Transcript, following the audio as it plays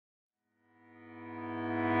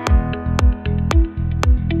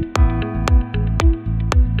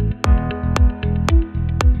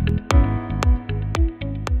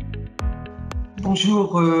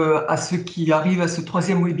Bonjour à ceux qui arrivent à ce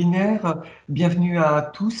troisième webinaire. Bienvenue à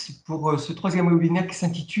tous pour ce troisième webinaire qui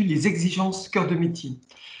s'intitule « Les exigences cœur de métier ».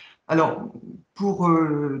 Alors,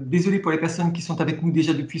 désolé pour les personnes qui sont avec nous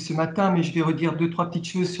déjà depuis ce matin, mais je vais redire deux, trois petites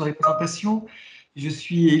choses sur les présentations. Je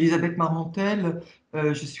suis Elisabeth Marmontel,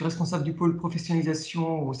 je suis responsable du pôle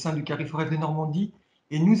professionnalisation au sein du Carif-Oref de Normandie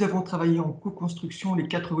et nous avons travaillé en co-construction les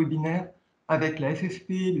 4 webinaires avec la FFP,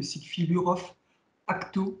 le qu'il,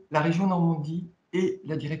 Acto, la région Normandie et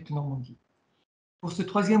la Directe Normandie. Pour ce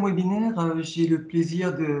troisième webinaire, j'ai le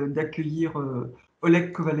plaisir d'accueillir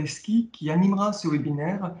Oleg Kowalewski qui animera ce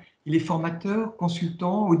webinaire. Il est formateur,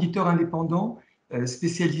 consultant, auditeur indépendant,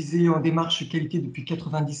 spécialisé en démarche qualité depuis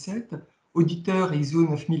 1997, auditeur ISO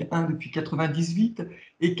 9001 depuis 1998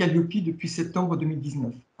 et Qualiopi depuis septembre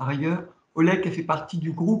 2019. Par ailleurs, Oleg a fait partie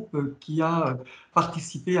du groupe qui a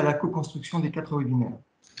participé à la co-construction des 4 webinaires.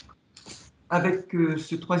 Avec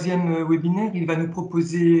ce troisième webinaire, il va nous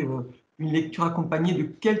proposer une lecture accompagnée de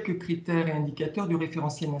quelques critères et indicateurs du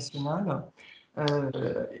référentiel national.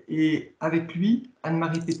 Et avec lui,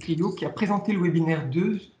 Anne-Marie Pétriot, qui a présenté le webinaire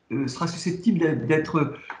 2, sera susceptible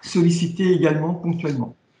d'être sollicitée également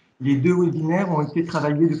ponctuellement. Les deux webinaires ont été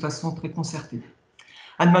travaillés de façon très concertée.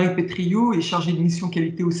 Anne-Marie Pétriot est chargée de mission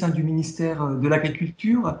qualité au sein du ministère de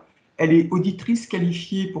l'Agriculture. Elle est auditrice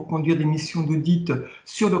qualifiée pour conduire des missions d'audit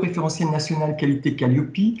sur le référentiel national qualité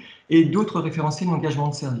Qualiopi et d'autres référentiels d'engagement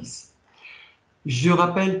de service. Je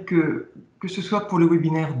rappelle que ce soit pour le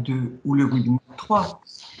webinaire 2 ou le webinaire 3,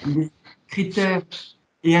 les critères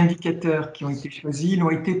et indicateurs qui ont été choisis l'ont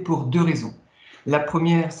été pour deux raisons. La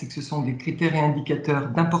première, c'est que ce sont des critères et indicateurs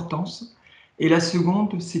d'importance. Et la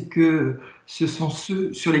seconde, c'est que ce sont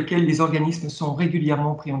ceux sur lesquels les organismes sont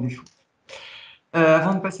régulièrement pris en défaut.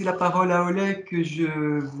 Avant de passer la parole à Oleg,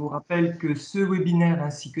 je vous rappelle que ce webinaire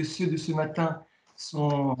ainsi que ceux de ce matin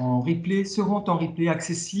seront en replay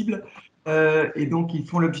accessibles et donc ils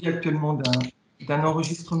font l'objet actuellement d'un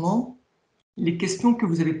enregistrement. Les questions que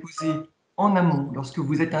vous avez posées en amont, lorsque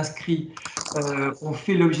vous êtes inscrit,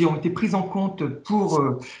 ont été prises en compte pour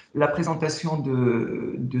la présentation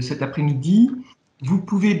de cet après-midi. Vous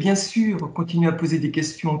pouvez bien sûr continuer à poser des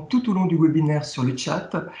questions tout au long du webinaire sur le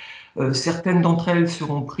chat. Certaines d'entre elles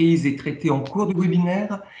seront prises et traitées en cours du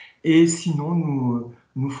webinaire et sinon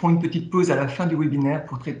nous ferons une petite pause à la fin du webinaire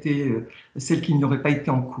pour traiter celles qui n'auraient pas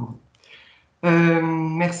été en cours.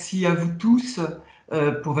 Merci à vous tous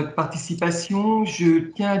pour votre participation.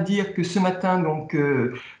 Je tiens à dire que ce matin, donc,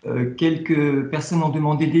 quelques personnes ont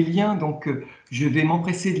demandé des liens, donc je vais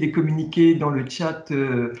m'empresser de les communiquer dans le chat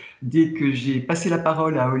dès que j'ai passé la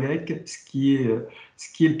parole à Oleg, ce qui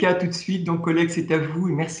est le cas tout de suite. Donc Oleg, c'est à vous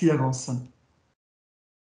et merci d'avance.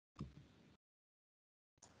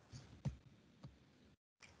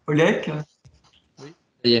 Oleg? Oui,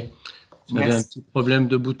 ça y est, j'avais un petit problème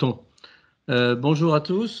de bouton. Bonjour à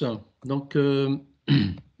tous. Donc,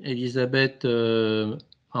 Elisabeth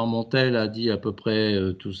Marmontel a dit à peu près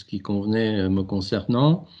tout ce qui convenait me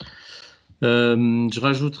concernant. Je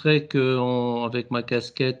rajouterais qu'avec ma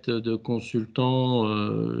casquette de consultant,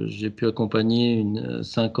 j'ai pu accompagner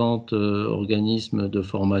 50 organismes de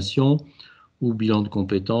formation, ou bilan de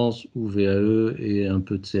compétences, ou VAE et un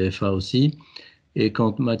peu de CFA aussi. Et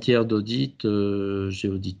qu'en matière d'audit, j'ai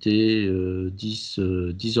audité 10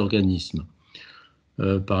 organismes.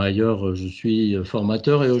 Par ailleurs, je suis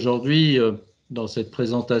formateur et aujourd'hui, dans cette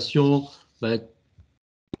présentation,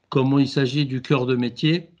 comme il s'agit du cœur de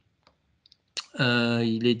métier,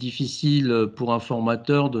 il est difficile pour un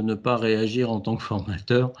formateur de ne pas réagir en tant que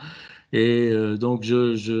formateur. Et donc,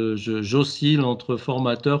 j'oscille entre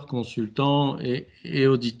formateur, consultant et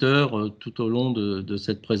auditeur tout au long de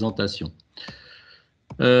cette présentation.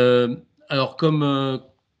 Alors, comme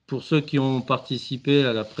pour ceux qui ont participé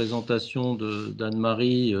à la présentation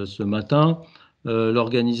d'Anne-Marie ce matin,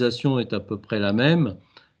 l'organisation est à peu près la même,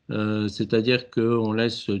 c'est-à-dire qu'on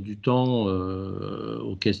laisse du temps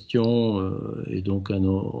aux questions et donc à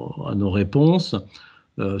nos réponses,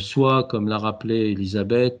 soit, comme l'a rappelé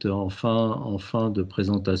Elisabeth, en fin de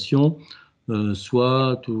présentation,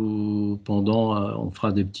 soit on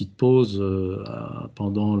fera des petites pauses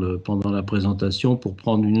pendant la présentation pour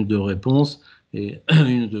prendre une ou deux réponses et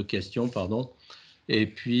une ou deux questions, pardon, et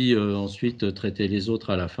puis ensuite traiter les autres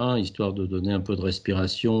à la fin, histoire de donner un peu de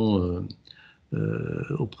respiration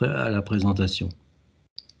à la présentation.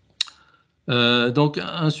 Donc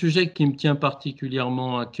un sujet qui me tient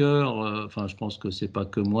particulièrement à cœur, enfin je pense que c'est pas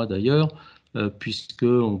que moi d'ailleurs,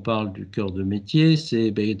 puisqu'on parle du cœur de métier,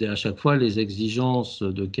 c'est à chaque fois les exigences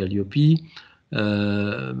de Qualiopi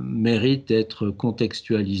méritent d'être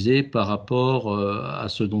contextualisées par rapport à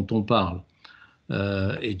ce dont on parle.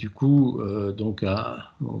 Et du coup, donc,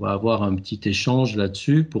 on va avoir un petit échange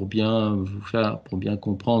là-dessus pour bien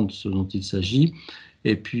comprendre ce dont il s'agit.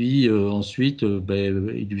 Et puis ensuite,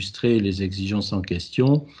 illustrer les exigences en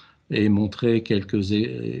question et montrer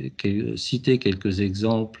citer quelques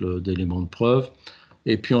exemples d'éléments de preuve.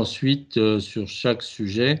 Et puis ensuite, sur chaque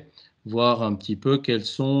sujet, voir un petit peu quels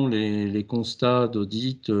sont les constats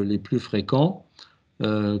d'audit les plus fréquents.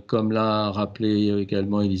 Comme l'a rappelé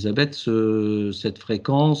également Elisabeth, cette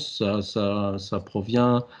fréquence, ça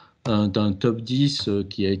provient d'un top 10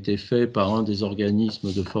 qui a été fait par un des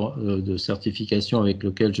organismes de certification avec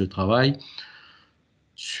lequel je travaille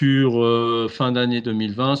sur fin d'année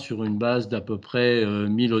 2020 sur une base d'à peu près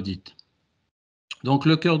 1000 audits. Donc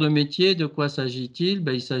le cœur de métier, de quoi s'agit-il?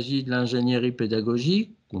 Il s'agit de l'ingénierie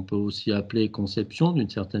pédagogique, qu'on peut aussi appeler conception d'une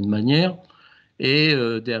certaine manière, et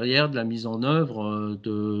derrière de la mise en œuvre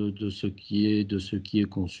de ce qui est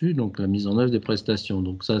conçu, donc la mise en œuvre des prestations.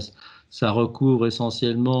 Donc ça recouvre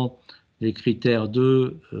essentiellement les critères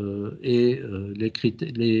 2 et le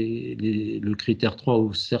critère 3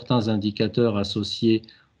 ou certains indicateurs associés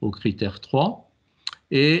au critère 3.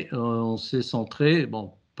 Et on s'est centré, bon,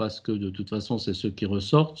 parce que de toute façon c'est ceux qui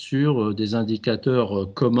ressortent, sur des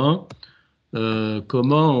indicateurs communs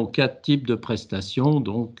aux 4 types de prestations,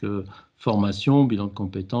 donc formation, bilan de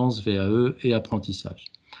compétences, VAE et apprentissage.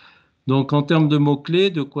 Donc en termes de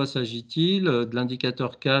mots-clés, de quoi s'agit-il? De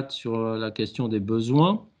l'indicateur 4 sur la question des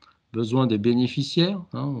besoins des bénéficiaires,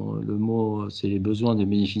 hein, le mot c'est les besoins des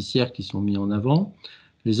bénéficiaires qui sont mis en avant,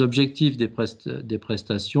 les objectifs des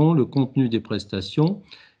prestations, le contenu des prestations,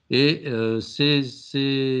 et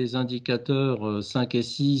ces indicateurs 5 et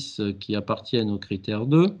 6 qui appartiennent au critère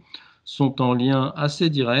 2 sont en lien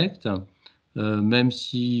assez direct, même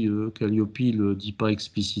si Qualiopi ne le dit pas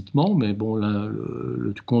explicitement, mais bon,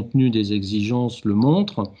 le contenu des exigences le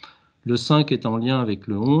montre. Le 5 est en lien avec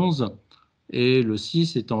le 11 et le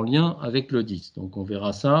 6 est en lien avec le 10. Donc on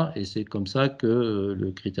verra ça, et c'est comme ça que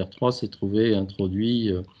le critère 3 s'est trouvé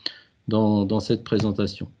introduit dans cette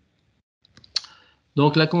présentation.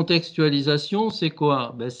 Donc la contextualisation, c'est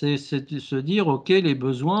quoi? C'est se dire, OK, les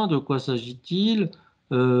besoins, de quoi s'agit-il?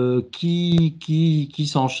 Qui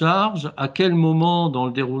s'en charge? À quel moment dans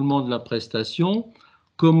le déroulement de la prestation?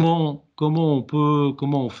 Comment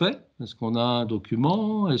on fait? Est-ce qu'on a un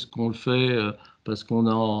document? Est-ce qu'on le fait parce qu'on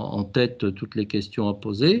a en tête toutes les questions à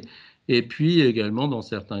poser? Et puis également, dans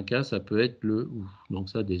certains cas, ça peut être le ou. Donc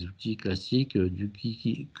ça, des outils classiques du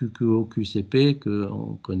QQO, QCP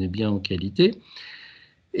qu'on connaît bien en qualité.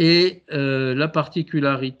 Et la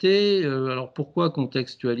particularité, alors pourquoi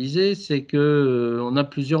contextualiser, c'est que on a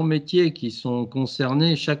plusieurs métiers qui sont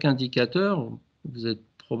concernés, chaque indicateur. Vous êtes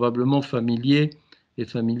probablement familier et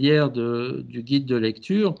familière du guide de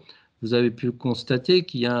lecture. Vous avez pu constater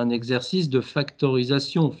qu'il y a un exercice de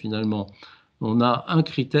factorisation finalement. On a un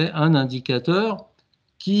critère, un indicateur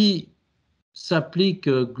qui s'applique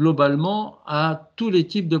globalement à tous les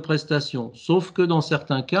types de prestations, sauf que dans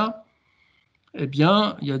certains cas, eh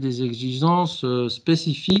bien, il y a des exigences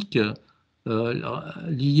spécifiques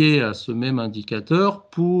liées à ce même indicateur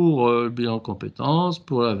pour le bilan de compétences,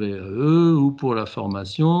 pour la VAE ou pour la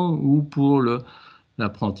formation ou pour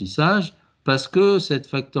l'apprentissage, parce que cette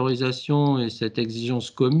factorisation et cette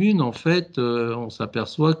exigence commune, en fait, on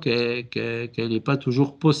s'aperçoit qu'elle n'est pas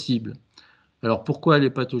toujours possible. Alors pourquoi elle n'est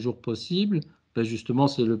pas toujours possible? Justement,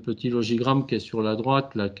 c'est le petit logigramme qui est sur la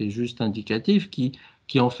droite, là, qui est juste indicatif, qui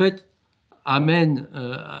en fait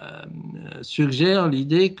suggère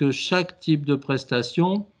l'idée que chaque type de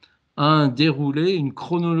prestation a un déroulé, une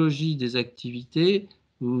chronologie des activités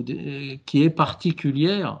qui est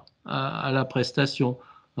particulière à la prestation.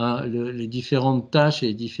 Les différentes tâches et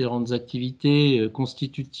les différentes activités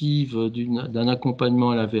constitutives d'un accompagnement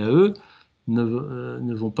à la VAE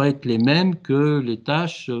ne vont pas être les mêmes que les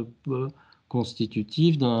tâches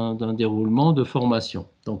constitutives d'un déroulement de formation.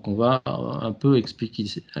 Donc on va un peu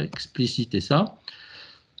expliciter ça.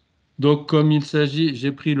 Donc comme il s'agit,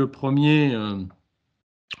 j'ai pris le premier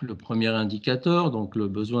indicateur, donc le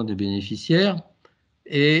besoin des bénéficiaires,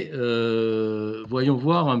 et voyons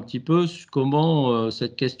voir un petit peu comment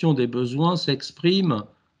cette question des besoins s'exprime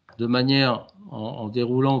de manière en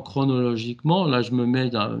déroulant chronologiquement. Là, je me mets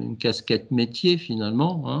dans une casquette métier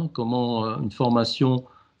finalement, hein, comment une formation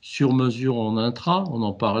sur mesure en intra, on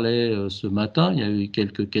en parlait ce matin, il y a eu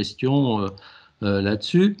quelques questions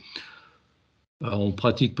là-dessus. On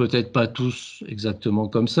pratique peut-être pas tous exactement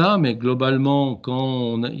comme ça, mais globalement,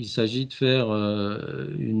 quand il s'agit de faire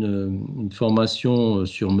une formation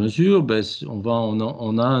sur mesure,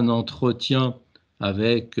 on a un entretien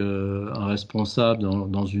avec un responsable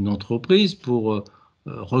dans une entreprise pour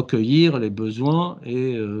recueillir les besoins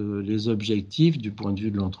et les objectifs du point de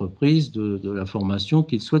vue de l'entreprise, de la formation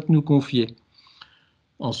qu'ils souhaitent nous confier.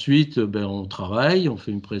 Ensuite, on travaille, on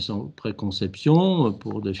fait une préconception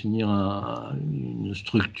pour définir une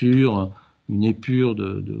structure, une épure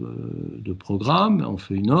de programme, on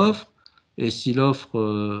fait une offre, et si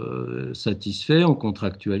l'offre satisfait, on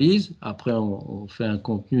contractualise. Après, on fait un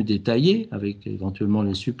contenu détaillé avec éventuellement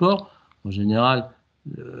les supports. En général,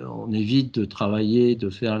 on évite de travailler, de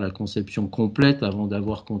faire la conception complète avant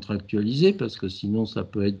d'avoir contractualisé, parce que sinon, ça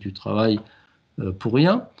peut être du travail pour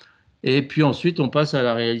rien. Et puis ensuite, on passe à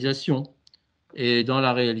la réalisation. Et dans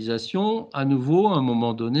la réalisation, à nouveau, à un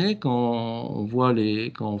moment donné, quand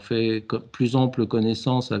on fait plus ample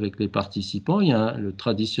connaissance avec les participants, il y a le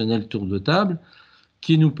traditionnel tour de table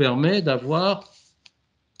qui nous permet d'avoir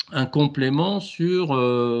un complément sur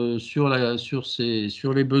les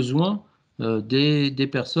besoins des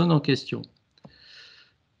personnes en question.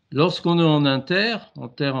 Lorsqu'on est en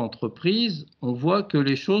inter-entreprise, on voit que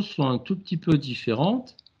les choses sont un tout petit peu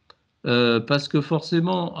différentes. Parce que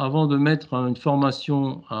forcément, avant de mettre une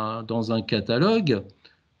formation dans un catalogue,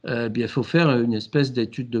 il faut faire une espèce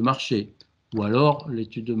d'étude de marché. Ou alors,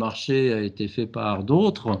 l'étude de marché a été faite par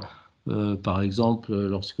d'autres, par exemple,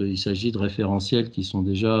 lorsqu'il s'agit de référentiels qui sont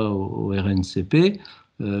déjà au RNCP,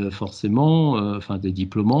 forcément, enfin des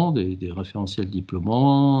diplômants, des référentiels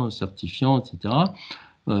diplômants, certifiants, etc.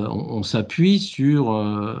 On s'appuie sur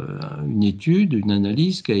une étude, une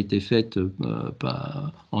analyse qui a été faite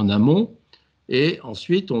en amont, et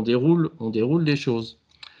ensuite on déroule les choses.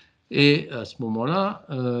 Et à ce moment-là,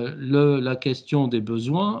 la question des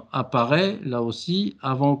besoins apparaît là aussi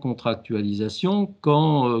avant contractualisation,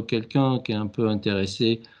 quand quelqu'un qui est un peu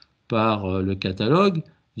intéressé par le catalogue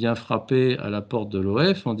vient frapper à la porte de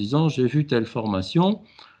l'OF en disant « j'ai vu telle formation ».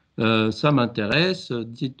 Ça m'intéresse,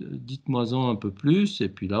 dites-moi-en un peu plus, et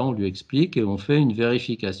puis là on lui explique et on fait une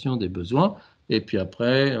vérification des besoins, et puis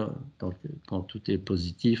après, quand tout est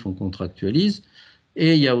positif, on contractualise,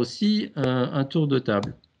 et il y a aussi un tour de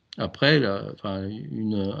table. Après,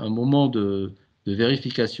 un moment de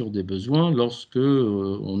vérification des besoins lorsque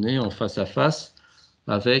on est en face à face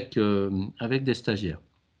avec des stagiaires.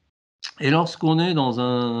 Et lorsqu'on est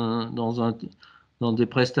dans des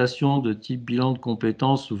prestations de type bilan de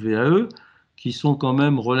compétences ou VAE, qui sont quand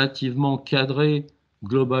même relativement cadrées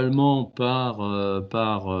globalement par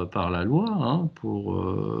la loi, hein,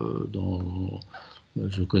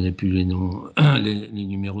 je ne connais plus les noms, les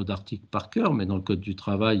numéros d'articles par cœur, mais dans le Code du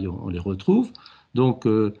travail, on les retrouve. Donc,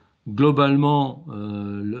 globalement,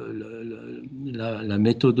 la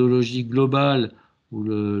méthodologie globale où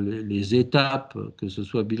les étapes, que ce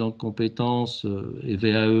soit bilan de compétences et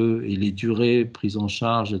VAE, et les durées prises en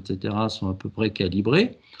charge, etc., sont à peu près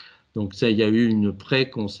calibrées. Donc ça, il y a eu une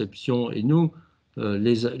préconception, et nous,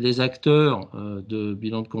 les acteurs de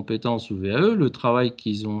bilan de compétences ou VAE, le travail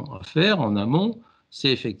qu'ils ont à faire en amont,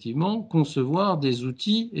 c'est effectivement concevoir des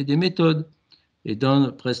outils et des méthodes. Et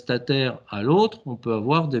d'un prestataire à l'autre, on peut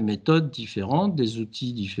avoir des méthodes différentes, des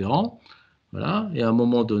outils différents. Voilà. Et à un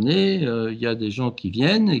moment donné, il y a des gens qui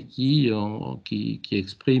viennent et qui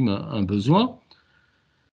expriment un besoin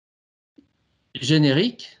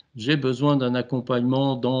générique. J'ai besoin d'un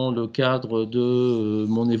accompagnement dans le cadre de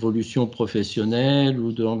mon évolution professionnelle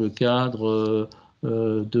ou dans le cadre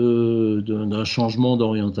d'un changement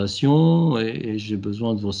d'orientation, et j'ai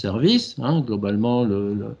besoin de vos services. Hein. Globalement,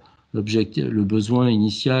 le besoin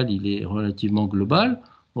initial, il est relativement global.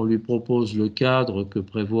 On lui propose le cadre que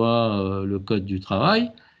prévoit le Code du travail,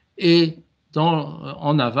 et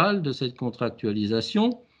en aval de cette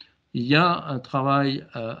contractualisation, il y a un travail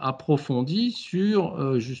approfondi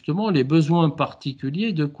sur justement les besoins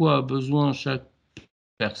particuliers, de quoi a besoin chaque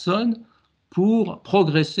personne pour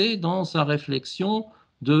progresser dans sa réflexion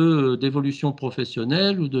d'évolution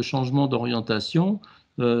professionnelle ou de changement d'orientation,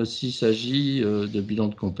 s'il s'agit de bilan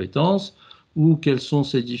de compétences, ou quelles sont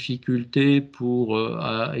ses difficultés pour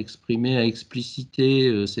exprimer, à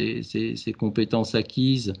expliciter ses compétences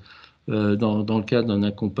acquises dans le cadre d'un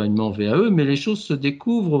accompagnement VAE, mais les choses se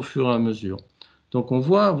découvrent au fur et à mesure. Donc on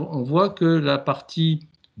voit que la partie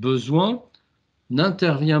besoin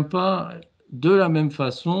n'intervient pas de la même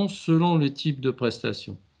façon selon les types de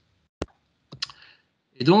prestations.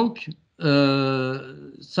 Et donc,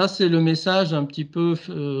 ça c'est le message un petit peu,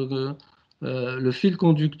 le fil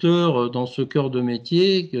conducteur dans ce cœur de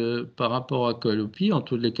métier par rapport à Qualiopi, en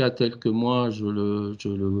tous les cas tel que moi je le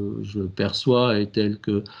perçois et tel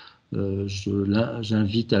que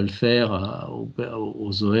j'invite à le faire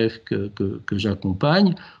aux OF que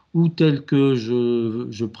j'accompagne, ou tel que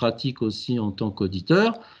je pratique aussi en tant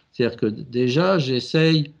qu'auditeur. C'est-à-dire que déjà,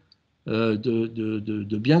 j'essaye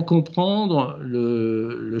de bien comprendre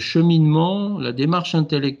le cheminement, la démarche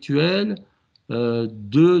intellectuelle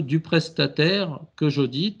du prestataire que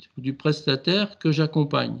j'audite ou du prestataire que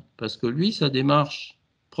j'accompagne. Parce que lui, sa démarche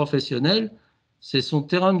professionnelle, c'est son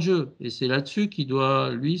terrain de jeu. Et c'est là-dessus qu'il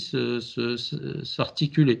doit, lui,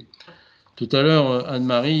 s'articuler. Tout à l'heure,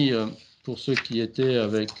 Anne-Marie, pour ceux qui étaient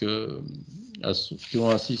qui ont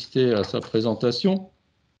assisté à sa présentation,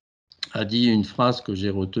 a dit une phrase que j'ai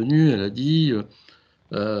retenue. Elle a dit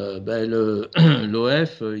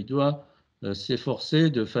l'OF, il doit s'efforcer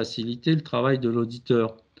de faciliter le travail de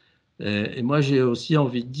l'auditeur. Et moi, j'ai aussi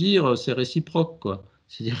envie de dire, c'est réciproque, quoi.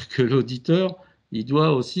 C'est-à-dire que l'auditeur, il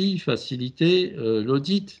doit aussi faciliter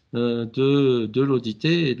l'audit de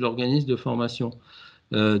l'audité et de l'organisme de formation.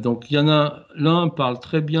 Donc, il y en a, l'un parle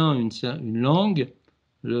très bien une langue,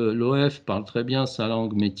 l'OF parle très bien sa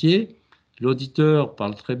langue métier, l'auditeur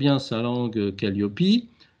parle très bien sa langue Qualiopi.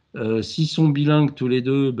 S'ils sont bilingues tous les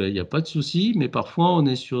deux, ben, il n'y a pas de souci, mais parfois on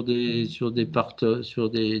est sur des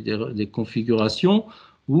configurations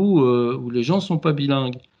où les gens ne sont pas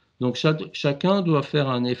bilingues. Donc chacun doit faire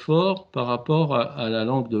un effort par rapport à la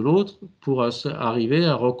langue de l'autre pour arriver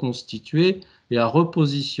à reconstituer et à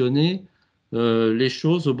repositionner les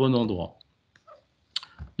choses au bon endroit.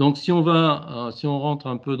 Donc si on rentre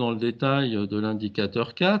un peu dans le détail de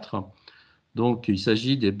l'indicateur 4, donc il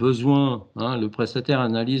s'agit des besoins, hein, le prestataire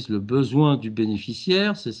analyse le besoin du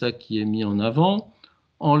bénéficiaire, c'est ça qui est mis en avant,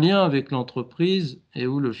 en lien avec l'entreprise et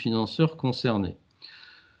ou le financeur concerné.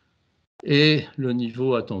 Et le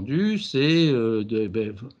niveau attendu, c'est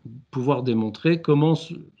pouvoir démontrer comment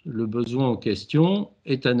le besoin en question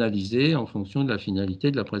est analysé en fonction de la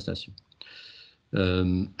finalité de la prestation.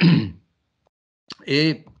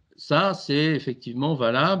 Et ça, c'est effectivement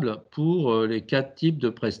valable pour les 4 types de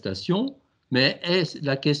prestations. Mais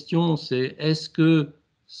la question, c'est est-ce que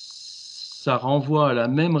ça renvoie à la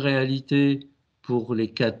même réalité pour les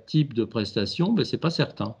 4 types de prestations? Ben, ce n'est pas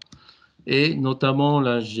certain. Et notamment,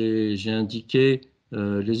 là, j'ai indiqué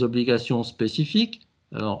les obligations spécifiques.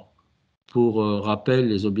 Alors, pour rappel,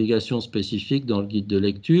 les obligations spécifiques dans le guide de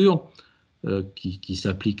lecture, qui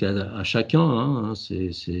s'appliquent à chacun, hein,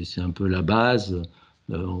 c'est un peu la base,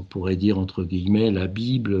 on pourrait dire entre guillemets la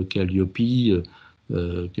Bible, Qualiopi,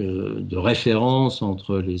 de référence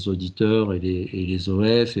entre les auditeurs et les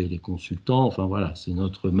OF et les consultants. Enfin voilà, c'est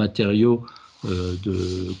notre matériau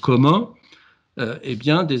commun. Eh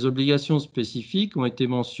bien, des obligations spécifiques ont été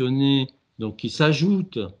mentionnées, donc qui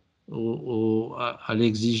s'ajoutent à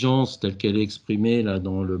l'exigence telle qu'elle est exprimée là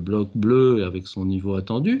dans le bloc bleu avec son niveau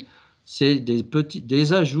attendu. C'est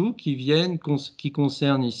des ajouts qui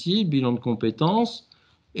concernent ici le bilan de compétences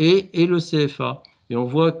et le CFA. Et on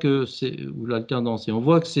voit que ou l'alternance. Et on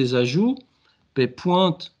voit que ces ajouts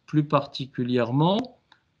pointent plus particulièrement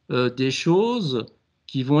des choses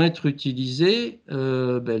qui vont être utilisées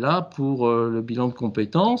là pour le bilan de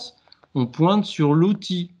compétences. On pointe sur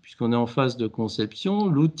l'outil, puisqu'on est en phase de conception,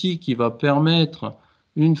 l'outil qui va permettre,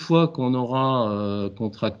 une fois qu'on aura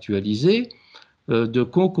contractualisé, de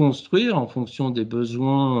co-construire en fonction des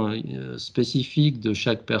besoins spécifiques de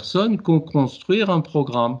chaque personne, co-construire un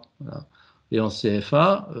programme. Voilà. Et en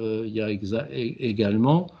CFA, il y a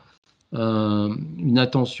également une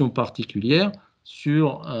attention particulière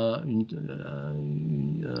sur un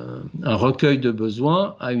recueil de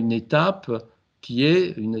besoins à une étape qui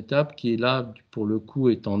est là, pour le coup,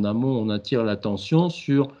 est en amont. On attire l'attention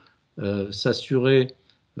sur s'assurer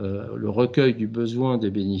le recueil du besoin des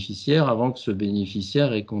bénéficiaires avant que ce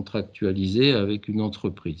bénéficiaire ait contractualisé avec une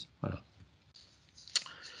entreprise. Voilà.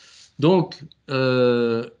 Donc,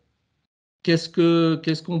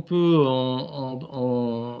 qu'est-ce qu'on peut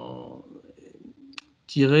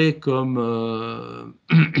tirer comme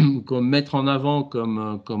mettre en avant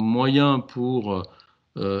comme moyen pour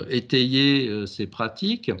étayer ces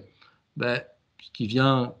pratiques? Ce qui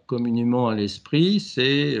vient communément à l'esprit,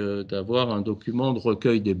 c'est d'avoir un document de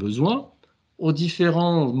recueil des besoins aux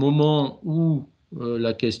différents moments où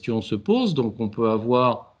la question se pose. Donc, on peut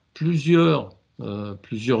avoir plusieurs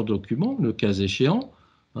documents, le cas échéant,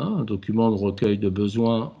 hein, un document de recueil de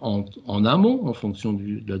besoins en amont, en fonction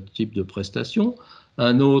du type de prestation,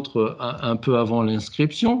 un autre un peu avant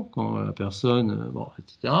l'inscription, quand la personne,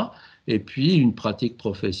 etc. Et puis une pratique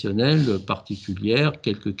professionnelle particulière,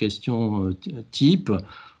 quelques questions types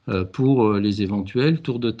pour les éventuels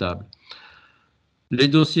tours de table. Les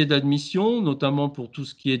dossiers d'admission, notamment pour tout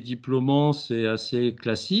ce qui est diplômant, c'est assez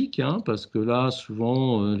classique, hein, parce que là,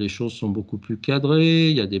 souvent, les choses sont beaucoup plus cadrées,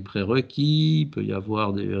 il y a des prérequis, il peut y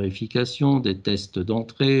avoir des vérifications, des tests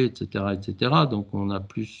d'entrée, etc., etc. Donc, on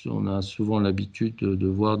a souvent l'habitude de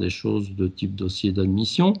voir des choses de type dossier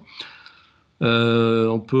d'admission.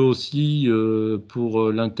 On peut aussi,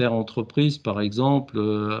 pour l'inter-entreprise, par exemple,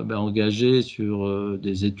 engager sur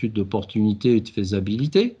des études d'opportunité et de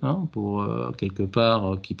faisabilité, hein, pour quelque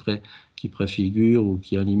part qui préfigure ou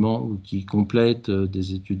qui alimente ou qui complète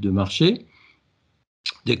des études de marché,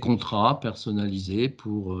 des contrats personnalisés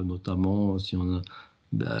pour notamment si on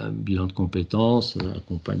a bilan de compétences,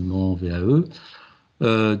 accompagnement VAE.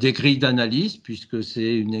 Des grilles d'analyse, puisque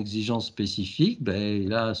c'est une exigence spécifique, ben,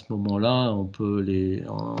 là, à ce moment-là, on peut les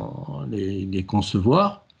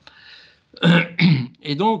concevoir.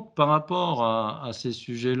 Et donc, par rapport à ces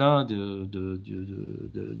sujets-là de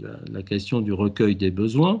la question du recueil des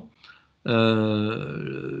besoins,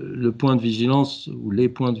 le point de vigilance ou les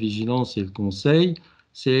points de vigilance et le conseil,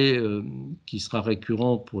 qui sera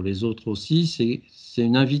récurrent pour les autres aussi, c'est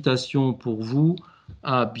une invitation pour vous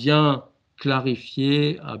à bien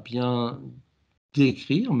clarifier, à bien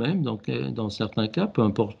décrire même, dans certains cas, peu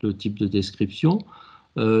importe le type de description,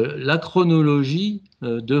 la chronologie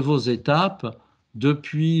de vos étapes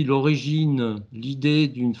depuis l'origine, l'idée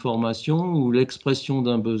d'une formation ou l'expression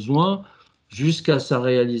d'un besoin jusqu'à sa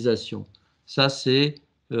réalisation. Ça, c'est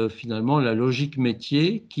finalement la logique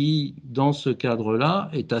métier qui, dans ce cadre-là,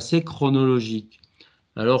 est assez chronologique.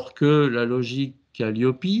 Alors que la logique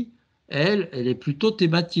Qualiopi, elle est plutôt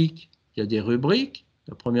thématique. Il y a des rubriques.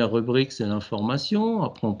 La première rubrique, c'est l'information.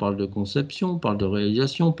 Après, on parle de conception, on parle de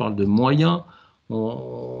réalisation, on parle de moyens,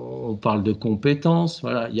 on parle de compétences.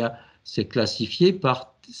 Voilà, c'est classifié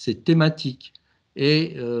par ces thématiques.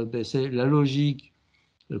 Et la logique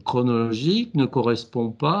chronologique ne correspond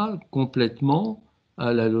pas complètement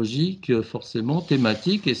à la logique forcément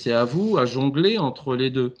thématique. Et c'est à vous à jongler entre les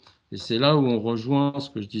deux. Et c'est là où on rejoint ce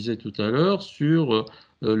que je disais tout à l'heure sur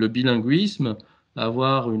le bilinguisme,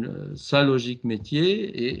 avoir sa logique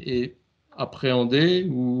métier et appréhender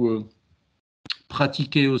ou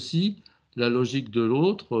pratiquer aussi la logique de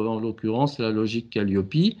l'autre, en l'occurrence la logique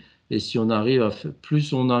Qualiopi. Et si on arrive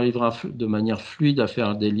plus on arrivera de manière fluide à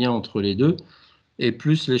faire des liens entre les deux, et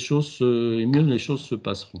plus et mieux les choses se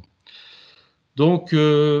passeront. Donc,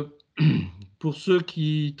 pour ceux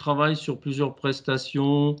qui travaillent sur plusieurs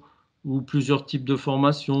prestations ou plusieurs types de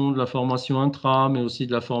formations, de la formation intra, mais aussi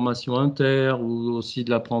de la formation inter ou aussi de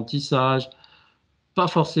l'apprentissage, pas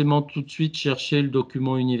forcément tout de suite chercher le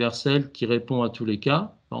document universel qui répond à tous les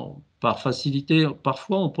cas. Bon, par facilité,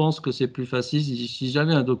 parfois on pense que c'est plus facile. Si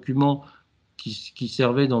j'avais un document qui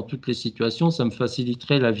servait dans toutes les situations, ça me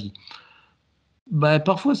faciliterait la vie. Ben,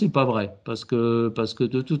 parfois, c'est pas vrai, parce que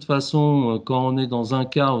de toute façon, quand on est dans un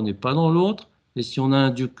cas, on n'est pas dans l'autre. Et si on a un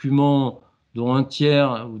document dont un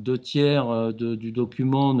tiers ou deux tiers du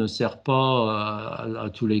document ne sert pas à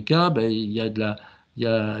tous les cas, ben, il y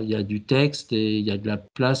a du texte et il y a de la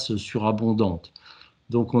place surabondante.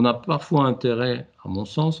 Donc, on a parfois intérêt, à mon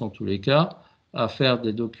sens en tous les cas, à faire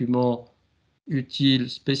des documents utiles,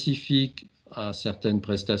 spécifiques à certaines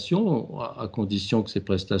prestations, à condition que ces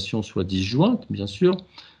prestations soient disjointes, bien sûr.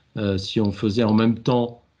 Si on faisait en même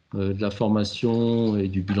temps de la formation et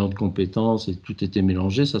du bilan de compétences et tout était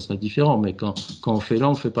mélangé, ça serait différent. Mais quand on fait l'un,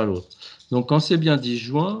 on ne fait pas l'autre. Donc quand c'est bien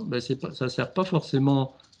disjoint, ben ça sert pas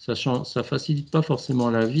forcément, ça facilite pas forcément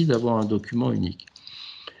la vie d'avoir un document unique.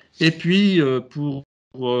 Et puis pour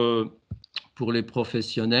les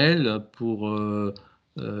professionnels, pour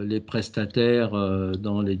les prestataires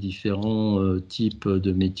dans les différents types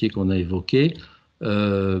de métiers qu'on a évoqués,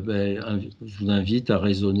 je vous invite à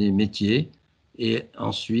raisonner métier et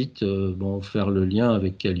ensuite faire le lien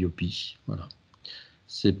avec Qualiopi. Voilà.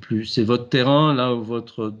 C'est votre terrain, là où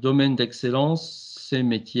votre domaine d'excellence, c'est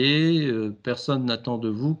métier. Personne n'attend de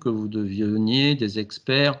vous que vous deveniez des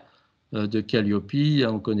experts de Qualiopi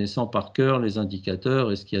en connaissant par cœur les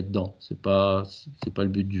indicateurs et ce qu'il y a dedans. C'est pas le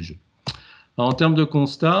but du jeu. Alors, en termes de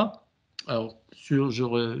constat, alors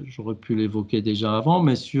j'aurais pu l'évoquer déjà avant,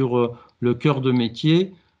 mais sur le cœur de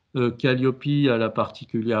métier, Qualiopi a la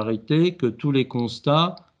particularité que tous les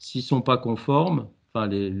constats, s'ils ne sont pas conformes, enfin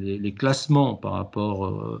les classements par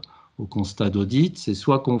rapport au constat d'audit, c'est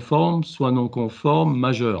soit conforme, soit non conforme,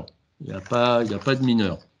 majeur. Il n'y a pas de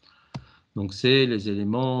mineur. Donc, c'est les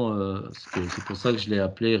éléments, c'est pour ça que je l'ai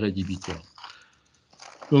appelé rédhibitoire.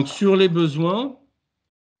 Donc, sur les besoins,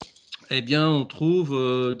 eh bien, on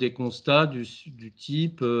trouve des constats du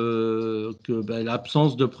type que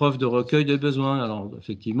l'absence de preuve de recueil des besoins. Alors,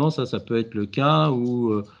 effectivement, ça peut être le cas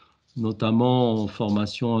où notamment en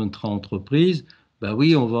formation intra-entreprise, ben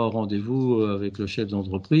oui, on va au rendez-vous avec le chef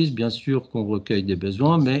d'entreprise. Bien sûr qu'on recueille des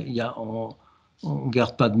besoins, mais on ne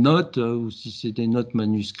garde pas de notes, ou si c'est des notes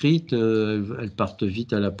manuscrites, elles partent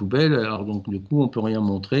vite à la poubelle. Alors donc, du coup, on ne peut rien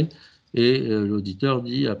montrer. Et l'auditeur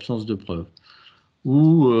dit absence de preuve.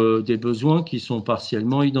 Ou des besoins qui sont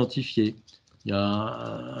partiellement identifiés. Il y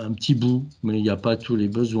a un petit bout, mais il n'y a pas tous les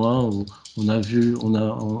besoins. On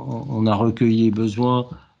a recueilli les besoins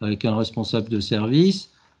avec un responsable de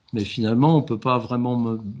service, mais finalement, on ne peut pas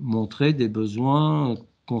vraiment montrer des besoins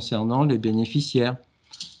concernant les bénéficiaires.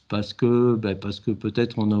 Parce que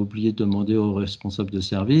peut-être on a oublié de demander au responsable de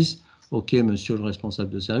service, OK, monsieur le responsable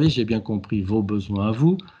de service, j'ai bien compris vos besoins à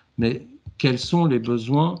vous, mais quels sont les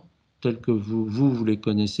besoins tels que vous les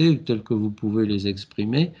connaissez, tels que vous pouvez les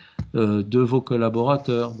exprimer de vos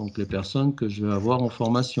collaborateurs, donc les personnes que je vais avoir en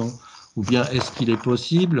formation. Ou bien est-ce qu'il est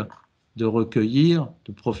possible de recueillir,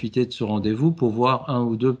 de profiter de ce rendez-vous pour voir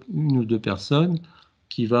une ou deux personnes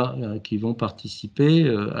qui vont participer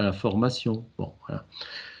à la formation. Bon, voilà.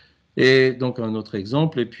 Et donc un autre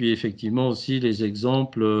exemple, et puis effectivement aussi les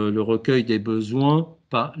exemples, le recueil des besoins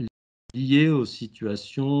liés aux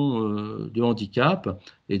situations de handicap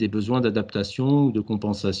et des besoins d'adaptation ou de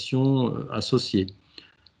compensation associés.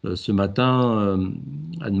 Ce matin,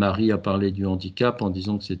 Anne-Marie a parlé du handicap en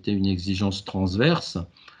disant que c'était une exigence transverse,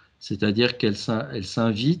 c'est-à-dire qu'elle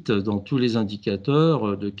s'invite dans tous les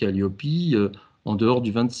indicateurs de Qualiopi en dehors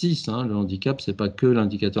du 26. Hein. Le handicap, ce n'est pas que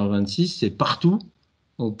l'indicateur 26, c'est partout.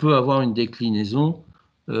 On peut avoir une déclinaison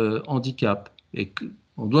handicap. Et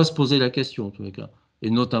on doit se poser la question, en tous les cas. Et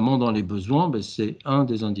notamment dans les besoins, ben, c'est un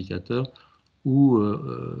des indicateurs où,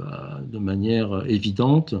 de manière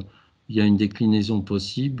évidente, il y a une déclinaison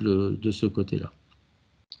possible de ce côté-là.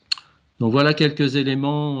 Donc voilà quelques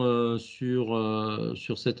éléments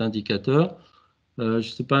sur cet indicateur. Je ne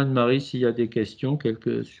sais pas, Anne-Marie, s'il y a des questions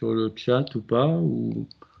sur le chat ou pas. Ou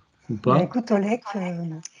Bah, pas. écoute, Oleg,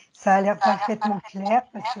 ça a l'air parfaitement clair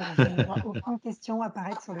parce que je ne vois aucune question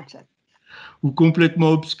apparaître sur le chat. Ou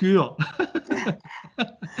complètement obscur.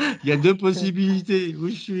 Il y a deux possibilités. Ou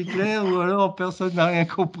je suis clair, ou alors personne n'a rien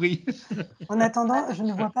compris. En attendant, je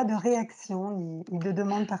ne vois pas de réaction ni de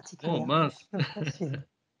demande particulière. Oh mince. Je peux poursuivre.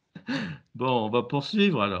 Bon, on va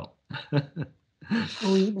poursuivre alors.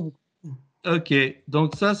 Oui. Donc. OK,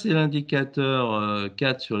 donc ça c'est l'indicateur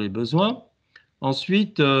 4 sur les besoins.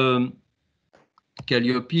 Ensuite,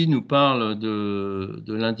 Qualiopi nous parle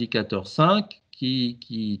de l'indicateur 5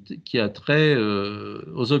 qui a trait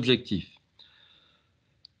aux objectifs.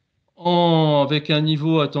 Avec un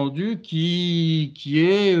niveau attendu qui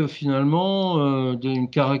est finalement d'une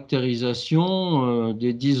caractérisation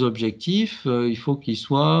des 10 objectifs. Il faut qu'ils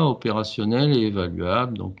soient opérationnels et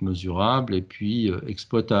évaluables, donc mesurables et puis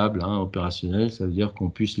exploitables. Hein. Opérationnels, ça veut dire qu'on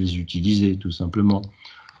puisse les utiliser tout simplement.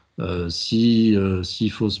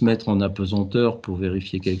 S'il faut se mettre en apesanteur pour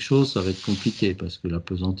vérifier quelque chose, ça va être compliqué parce que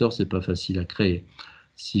l'apesanteur, c'est pas facile à créer.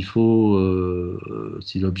 Si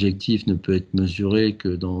l'objectif ne peut être mesuré que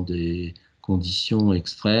dans des conditions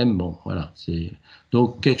extrêmes, bon, voilà.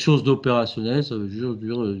 Donc, quelque chose d'opérationnel, ça veut dire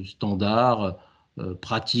standard,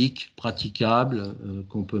 praticable,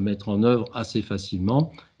 qu'on peut mettre en œuvre assez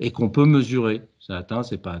facilement et qu'on peut mesurer. C'est atteint,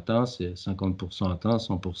 c'est pas atteint, c'est 50% atteint,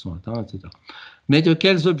 100% atteint, etc. Mais de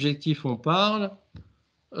quels objectifs on parle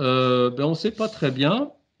on ne sait pas très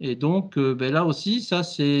bien. Et donc, là aussi, ça,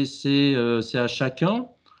 c'est à chacun,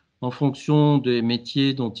 en fonction des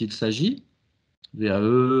métiers dont il s'agit,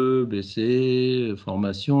 VAE, BC,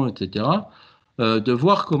 formation, etc., de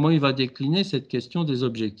voir comment il va décliner cette question des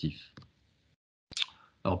objectifs.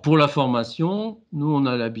 Alors, pour la formation, nous, on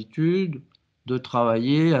a l'habitude de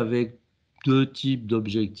travailler avec deux types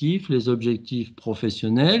d'objectifs. Les objectifs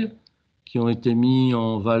professionnels, qui ont été mis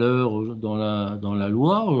en valeur dans la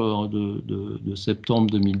loi de septembre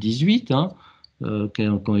 2018, hein, qui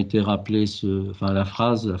ont été rappelés, la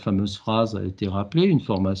fameuse phrase a été rappelée, une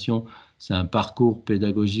formation, c'est un parcours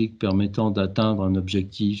pédagogique permettant d'atteindre un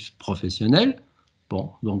objectif professionnel.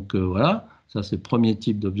 Bon, donc voilà, ça c'est le premier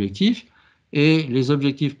type d'objectif. Et les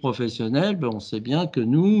objectifs professionnels, on sait bien que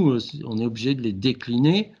nous, on est obligé de les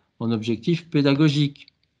décliner en objectifs pédagogiques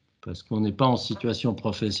parce qu'on n'est pas en situation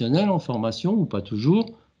professionnelle en formation, ou pas toujours.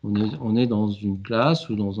 On est dans une classe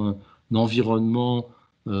ou dans un environnement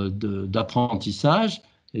d'apprentissage,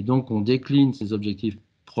 et donc on décline ces objectifs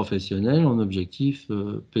professionnels en objectifs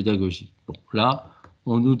pédagogiques. Bon, là,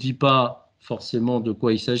 on ne nous dit pas forcément de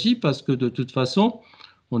quoi il s'agit, parce que de toute façon,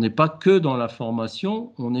 on n'est pas que dans la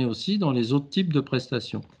formation, on est aussi dans les autres types de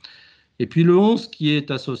prestations. Et puis le 11 qui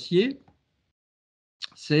est associé,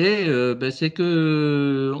 c'est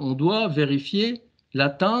qu'on doit vérifier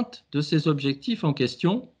l'atteinte de ces objectifs en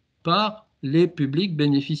question par les publics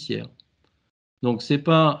bénéficiaires. Donc, ce n'est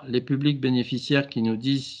pas les publics bénéficiaires qui nous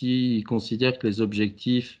disent s'ils considèrent que les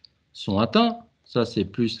objectifs sont atteints. Ça, c'est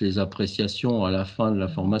plus les appréciations à la fin de la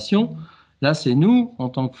formation. Là, c'est nous, en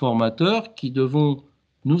tant que formateurs, qui devons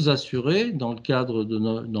nous assurer, dans le cadre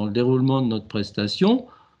dans le déroulement de notre prestation,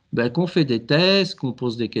 qu'on fait des tests, qu'on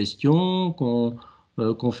pose des questions,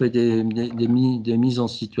 qu'on fait des mises en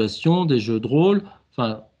situation, des jeux de rôle,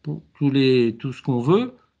 enfin, tout ce qu'on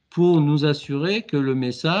veut, pour nous assurer que le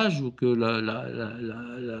message ou que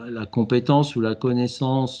la compétence ou la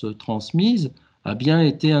connaissance transmise a bien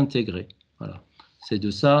été intégrée. Voilà. C'est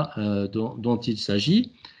de ça dont il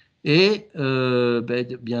s'agit. Et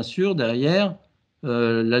bien sûr, derrière,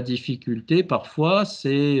 la difficulté parfois,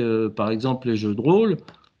 c'est par exemple les jeux de rôle.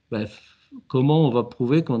 Comment on va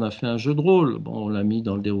prouver qu'on a fait un jeu de rôle? Bon, on l'a mis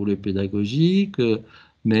dans le déroulé pédagogique,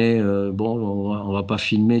 mais bon, on va pas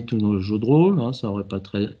filmer tous nos jeux de rôle, hein, ça n'aurait pas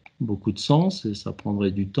beaucoup de sens et ça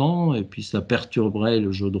prendrait du temps et puis ça perturberait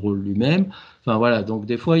le jeu de rôle lui-même. Enfin voilà, donc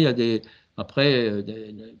des fois il y a des... Après,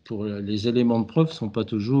 pour les éléments de preuve sont pas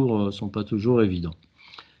toujours évidents.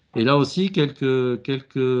 Et là aussi,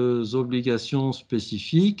 quelques obligations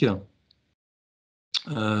spécifiques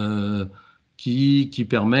qui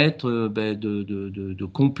permettent de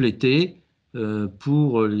compléter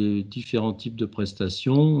pour les différents types de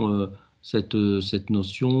prestations cette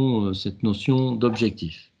notion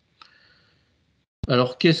d'objectif.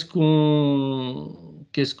 Alors, qu'est-ce qu'on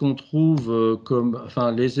trouve comme,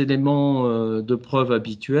 enfin, les éléments de preuve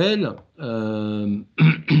habituels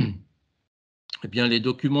eh bien, les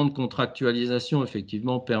documents de contractualisation,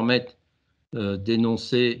 effectivement, permettent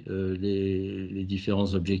d'énoncer les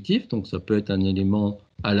différents objectifs. Donc, ça peut être un élément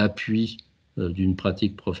à l'appui d'une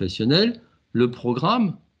pratique professionnelle. Le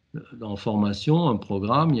programme, en formation, un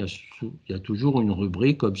programme, il y a toujours une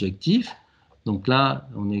rubrique objectif. Donc là,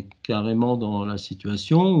 on est carrément dans la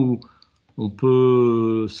situation où on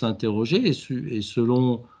peut s'interroger et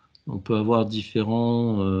selon, on peut avoir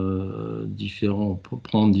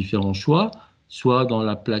prendre différents choix, soit dans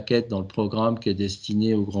la plaquette, dans le programme qui est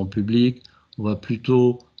destiné au grand public, on va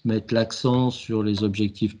plutôt mettre l'accent sur les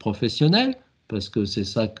objectifs professionnels, parce que c'est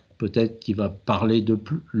ça peut-être qui va parler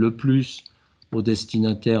le plus aux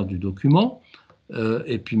destinataires du document,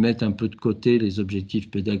 et puis mettre un peu de côté les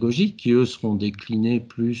objectifs pédagogiques, qui eux seront déclinés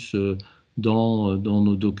plus dans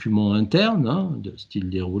nos documents internes, hein, de style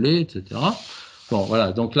déroulé, etc. Bon,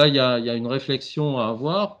 voilà, donc là, il y a une réflexion à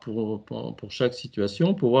avoir pour chaque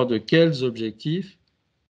situation, pour voir de quels objectifs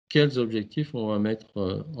on va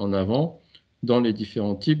mettre en avant dans les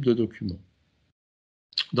différents types de documents.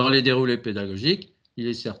 Dans les déroulés pédagogiques, il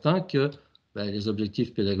est certain que les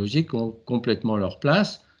objectifs pédagogiques ont complètement leur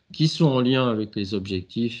place, qui sont en lien avec les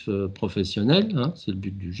objectifs professionnels, hein, c'est le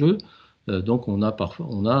but du jeu, donc on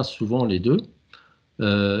a souvent les deux.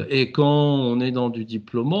 Et quand on est dans du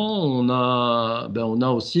diplômant, on a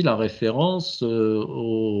aussi la référence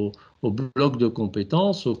au bloc de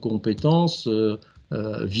compétences, aux compétences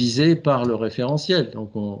visées par le référentiel.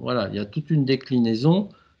 Donc voilà, il y a toute une déclinaison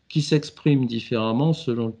qui s'exprime différemment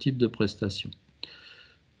selon le type de prestation.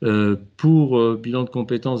 Pour bilan de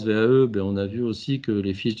compétences VAE, on a vu aussi que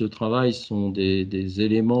les fiches de travail sont des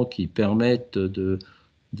éléments qui permettent de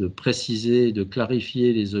préciser, de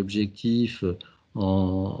clarifier les objectifs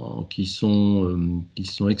qui sont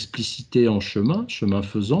explicités en chemin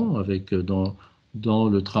faisant, avec dans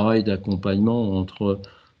le travail d'accompagnement entre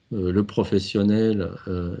le professionnel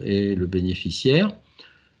et le bénéficiaire.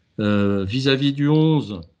 Vis-à-vis du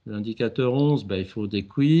 11, l'indicateur 11, il faut des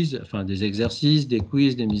quiz, enfin des exercices, des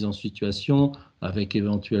quiz, des mises en situation, avec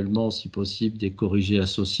éventuellement, si possible, des corrigés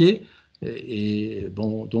associés. Et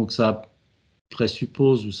bon, donc ça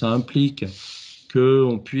présuppose ou ça implique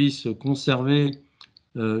qu'on puisse conserver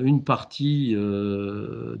une partie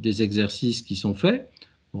des exercices qui sont faits.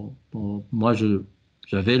 Moi,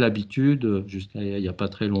 j'avais l'habitude, jusqu'à il n'y a pas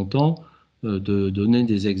très longtemps, de donner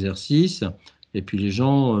des exercices. Et puis les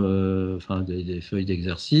gens, des feuilles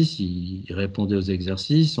d'exercice, ils répondaient aux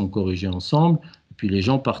exercices, on corrigeait ensemble. Et puis les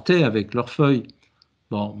gens partaient avec leurs feuilles.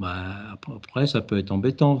 Bon, après, ça peut être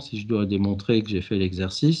embêtant. Si je dois démontrer que j'ai fait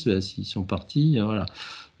l'exercice, s'ils sont partis, voilà.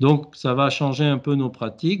 Donc, ça va changer un peu nos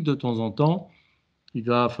pratiques. De temps en temps, il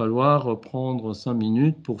va falloir prendre 5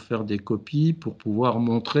 minutes pour faire des copies, pour pouvoir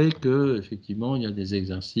montrer qu'effectivement, il y a des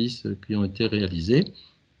exercices qui ont été réalisés.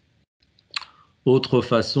 Autre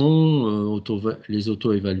façon, les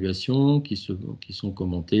auto-évaluations qui sont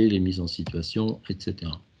commentées, les mises en situation,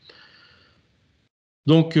 etc.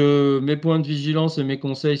 Donc, mes points de vigilance et mes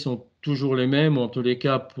conseils sont toujours les mêmes, en tous les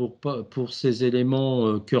cas pour ces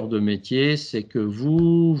éléments cœur de métier, c'est que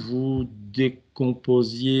vous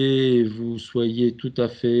décomposiez, vous soyez tout à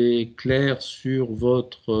fait clair sur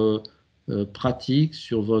votre pratique,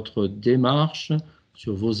 sur votre démarche,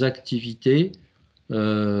 sur vos activités, et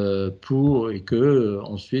que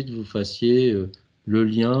ensuite vous fassiez le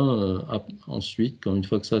lien ensuite, quand une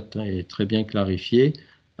fois que ça est très bien clarifié,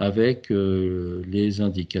 avec les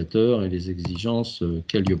indicateurs et les exigences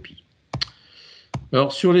Qualiopi.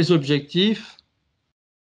 Alors, sur les objectifs,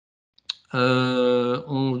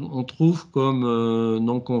 on trouve comme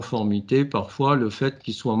non-conformité parfois le fait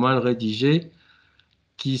qu'ils soient mal rédigés,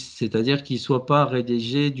 c'est-à-dire qu'ils ne soient pas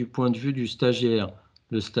rédigés du point de vue du stagiaire.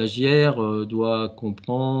 Le stagiaire doit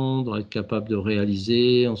comprendre, être capable de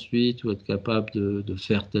réaliser ensuite, ou être capable de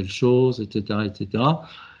faire telle chose, etc., etc.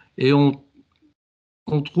 Et on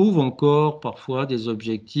trouve encore parfois des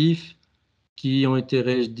objectifs qui ont été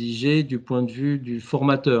rédigés du point de vue du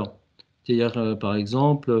formateur. C'est-à-dire, par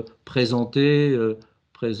exemple, présenter la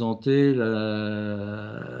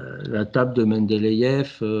table de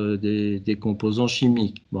Mendeleïev des composants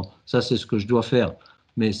chimiques. Bon, ça, c'est ce que je dois faire,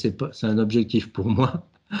 mais c'est un objectif pour moi.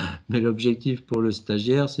 Mais l'objectif pour le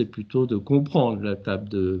stagiaire, c'est plutôt de comprendre la table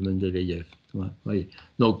de Mendeleïev. Ouais.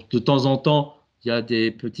 Donc, de temps en temps, il y a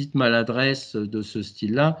des petites maladresses de ce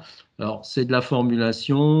style-là. Alors, c'est de la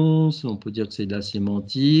formulation, on peut dire que c'est de la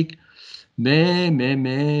sémantique,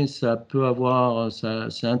 mais ça peut avoir,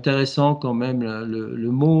 c'est intéressant quand même, le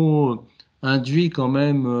mot induit quand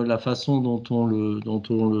même la façon dont on le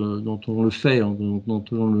fait, dont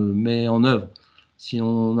on le met en œuvre. Si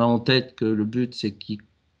on a en tête que le but, c'est qu'il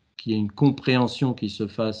y ait une compréhension qui se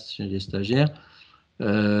fasse chez les stagiaires,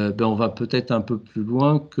 on va peut-être un peu plus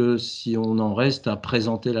loin que si on en reste à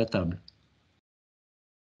présenter la table.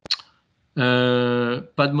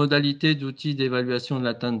 Pas de modalité d'outil d'évaluation de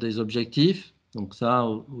l'atteinte des objectifs. Donc ça,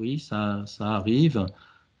 oui, ça arrive,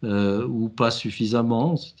 ou pas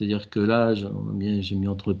suffisamment. C'est-à-dire que là, j'ai mis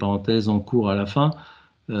entre parenthèses en cours à la fin.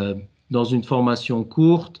 Dans une formation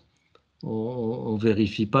courte, on ne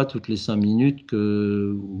vérifie pas toutes les 5 minutes,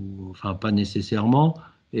 enfin pas nécessairement,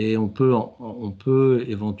 et on peut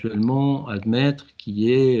éventuellement admettre qu'il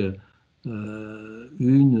y ait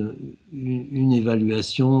une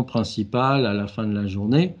évaluation principale à la fin de la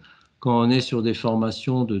journée. Quand on est sur des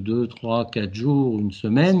formations de 2, 3, 4 jours, une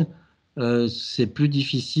semaine, c'est plus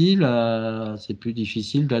difficile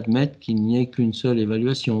d'admettre qu'il n'y ait qu'une seule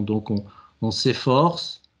évaluation. Donc on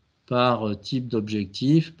s'efforce par type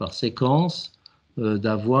d'objectif, par séquence,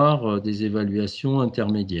 d'avoir des évaluations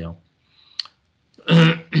intermédiaires.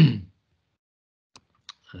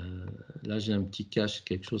 Là, j'ai un petit cache,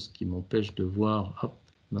 quelque chose qui m'empêche de voir. Hop,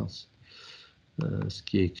 mince. Ce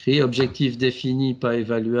qui est écrit. Objectif défini, pas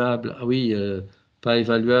évaluable. Ah oui, pas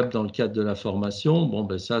évaluable dans le cadre de la formation. Bon,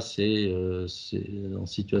 ben ça, c'est en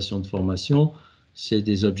situation de formation. C'est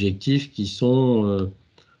des objectifs qui sont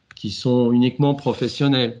uniquement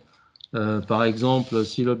professionnels. Par exemple,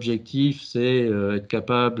 si l'objectif, c'est être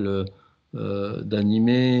capable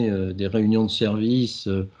d'animer des réunions de service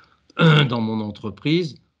dans mon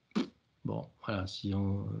entreprise, bon, voilà,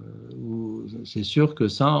 c'est sûr que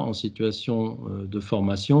ça, en situation de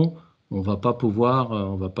formation, on ne va pas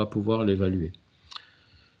pouvoir l'évaluer.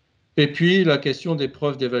 Et puis, la question des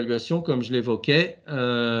preuves d'évaluation, comme je l'évoquais,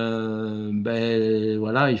 voilà,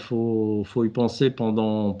 il faut y penser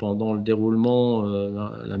pendant le déroulement,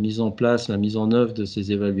 la mise en place, la mise en œuvre de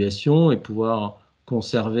ces évaluations et pouvoir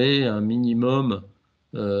conserver un minimum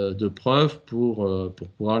de preuves pour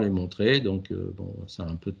pouvoir les montrer. Donc, bon, c'est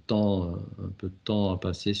un peu de temps à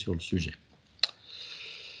passer sur le sujet.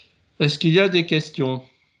 Est-ce qu'il y a des questions?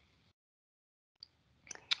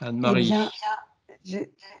 Anne-Marie. Eh bien,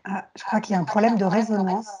 je crois qu'il y a un problème de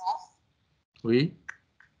résonance. Oui.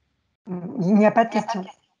 Il n'y a pas de question.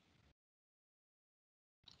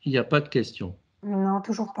 Il n'y a pas de question. Non,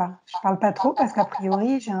 toujours pas. Je ne parle pas trop parce qu'a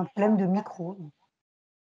priori, j'ai un problème de micro.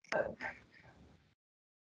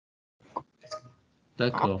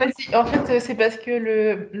 D'accord. En fait, c'est parce que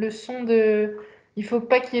le son de... Il ne faut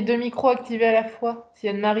pas qu'il y ait 2 micros activés à la fois. Si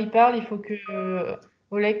Anne-Marie parle, il faut que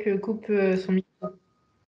Oleg coupe son micro.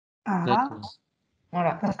 Ah,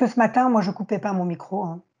 voilà. Parce que ce matin, moi, je ne coupais pas mon micro.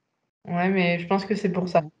 Hein. Ouais, mais je pense que c'est pour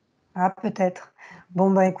ça. Ah, peut-être.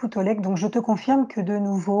 Bon, bah écoute, Oleg, donc je te confirme que de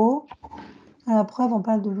nouveau, à la preuve, on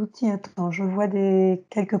parle de l'outil. Attends, je vois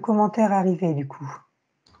quelques commentaires arriver du coup.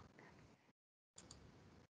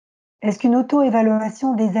 Est-ce qu'une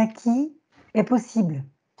auto-évaluation des acquis est possible?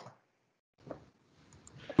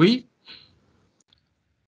 Oui.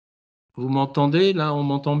 Vous m'entendez? Là, on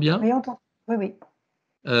m'entend bien? Oui, on t'entend. Oui, oui.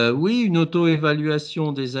 Oui, une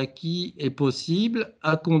auto-évaluation des acquis est possible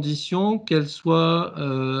à condition qu'elle soit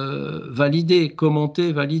validée,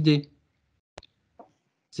 commentée, validée.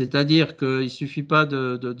 C'est-à-dire qu'il ne suffit pas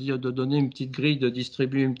de donner une petite grille, de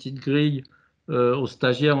distribuer une petite grille aux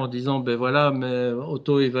stagiaires en disant, ben voilà, mais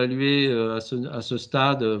auto-évaluer à ce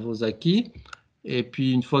stade vos acquis. Et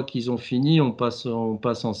puis une fois qu'ils ont fini, on passe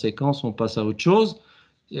en séquence, on passe à autre chose.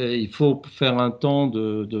 Et il faut faire un temps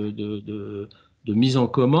de mise en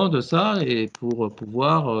commun de ça et pour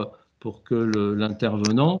pouvoir, pour que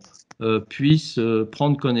l'intervenant puisse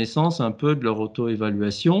prendre connaissance un peu de leur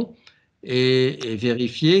auto-évaluation et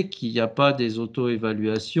vérifier qu'il n'y a pas des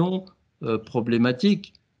auto-évaluations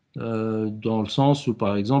problématiques, dans le sens où,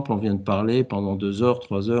 par exemple, on vient de parler pendant 2 heures,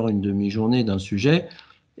 3 heures, une demi-journée d'un sujet,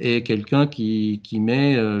 et quelqu'un qui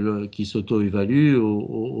s'auto-évalue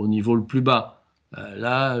au niveau le plus bas.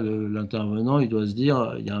 Là, l'intervenant, il doit se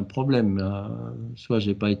dire, il y a un problème. Soit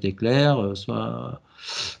j'ai pas été clair, soit...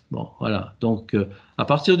 Bon, voilà. Donc, à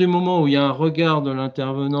partir du moment où il y a un regard de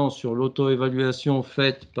l'intervenant sur l'auto-évaluation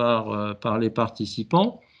faite par les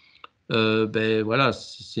participants, ben voilà,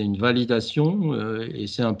 c'est une validation et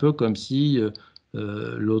c'est un peu comme si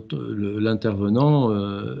l'intervenant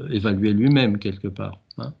évaluait lui-même quelque part,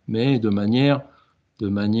 hein, mais de manière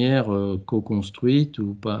co-construite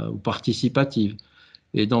ou participative.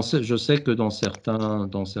 Et je sais que dans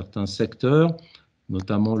certains secteurs,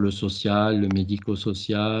 notamment le social, le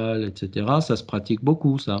médico-social, etc., ça se pratique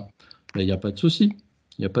beaucoup, ça. Mais il n'y a pas de souci.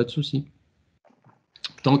 Il n'y a pas de souci.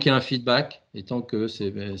 Tant qu'il y a un feedback et tant que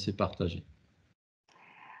c'est partagé.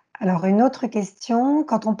 Alors, une autre question.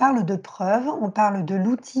 Quand on parle de preuve, on parle de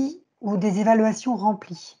l'outil ou des évaluations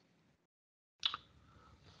remplies?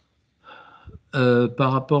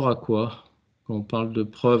 Par rapport à quoi? Quand on parle de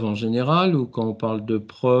preuve en général ou quand on parle de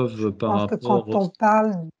preuve Je par pense que rapport quand on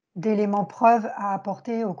parle d'éléments preuves à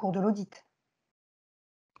apporter au cours de l'audit.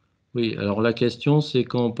 Oui, alors la question c'est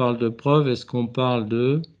quand on parle de preuve, est-ce qu'on parle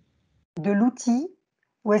de... De l'outil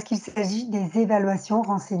ou est-ce qu'il s'agit des évaluations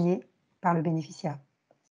renseignées par le bénéficiaire?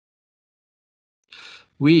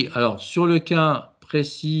 Oui, alors sur le cas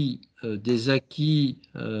précis des acquis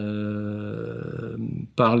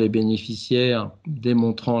par les bénéficiaires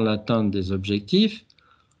démontrant l'atteinte des objectifs,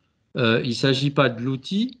 il ne s'agit pas de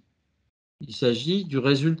l'outil, il s'agit du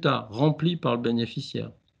résultat rempli par le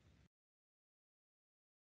bénéficiaire.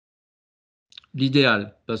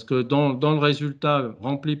 L'idéal, parce que dans le résultat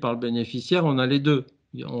rempli par le bénéficiaire, on a les deux.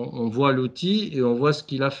 On voit l'outil et on voit ce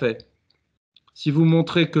qu'il a fait. Si vous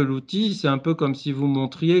montrez que l'outil, c'est un peu comme si vous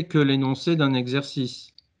montriez que l'énoncé d'un exercice.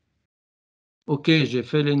 Ok, j'ai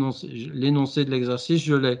fait l'énoncé de l'exercice,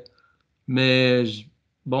 je l'ai. Mais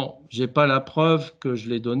bon, j'ai pas la preuve que je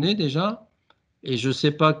l'ai donné déjà. Et je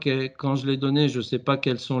sais pas quand je l'ai donné, je sais pas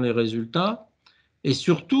quels sont les résultats. Et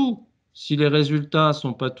surtout, si les résultats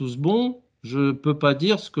sont pas tous bons, je peux pas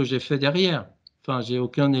dire ce que j'ai fait derrière. Enfin, j'ai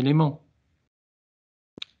aucun élément.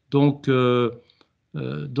 Donc,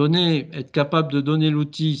 être capable de donner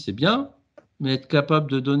l'outil, c'est bien, mais être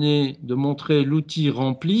capable de montrer l'outil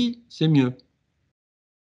rempli, c'est mieux.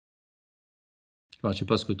 Enfin, je ne sais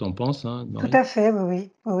pas ce que tu en penses, hein, Tout Marie. à fait, oui,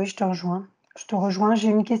 oui. Oui, oui, je te rejoins. Je te rejoins. J'ai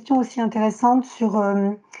une question aussi intéressante sur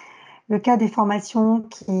le cas des formations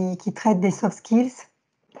qui traitent des soft skills,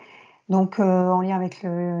 donc en lien avec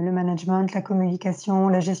le management, la communication,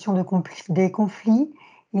 la gestion des conflits.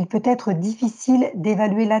 Il peut être difficile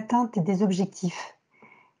d'évaluer l'atteinte des objectifs.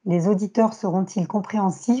 Les auditeurs seront-ils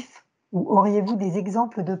compréhensifs ou auriez-vous des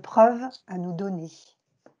exemples de preuves à nous donner?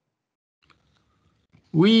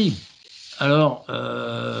 Oui, alors,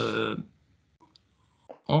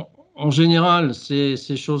 en général, ces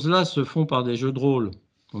choses-là se font par des jeux de rôle.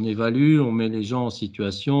 On évalue, on met les gens en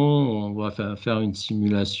situation, on va faire une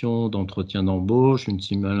simulation d'entretien d'embauche, une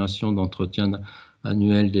simulation d'entretien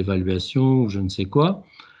annuel d'évaluation ou je ne sais quoi.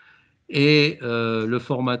 Et le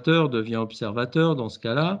formateur devient observateur dans ce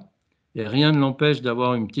cas-là. Et rien ne l'empêche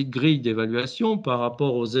d'avoir une petite grille d'évaluation par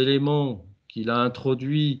rapport aux éléments qu'il a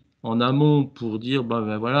introduits en amont pour dire,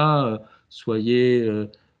 ben voilà, soyez,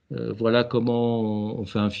 voilà comment on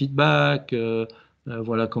fait un feedback,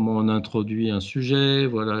 voilà comment on introduit un sujet,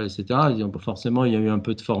 voilà, etc. Forcément, il y a eu un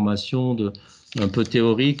peu de formation, un peu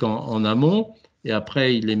théorique en amont, et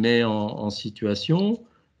après, il les met en situation.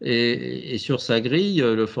 Et sur sa grille,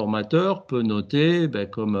 le formateur peut noter, ben,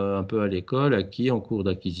 comme un peu à l'école, acquis en cours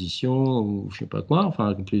d'acquisition ou je sais pas quoi,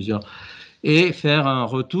 enfin plusieurs, et faire un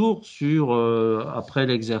retour sur, après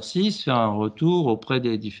l'exercice, faire un retour auprès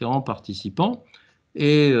des différents participants.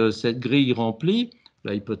 Et cette grille remplie,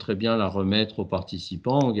 ben, il peut très bien la remettre aux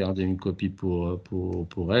participants, garder une copie pour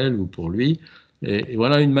elle ou pour lui. Et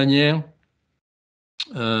voilà une manière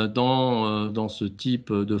dans ce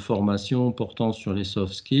type de formation portant sur les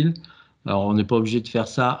soft skills. Alors, on n'est pas obligé de faire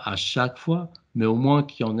ça à chaque fois, mais au moins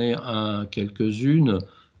qu'il y en ait quelques-unes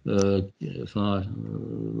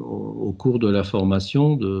au cours de la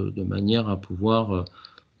formation, de manière à pouvoir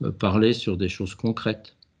parler sur des choses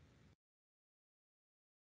concrètes.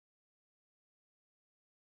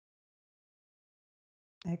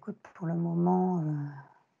 Écoute, pour le moment...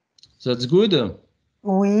 That's good?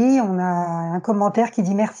 Oui, on a un commentaire qui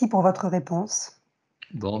dit merci pour votre réponse.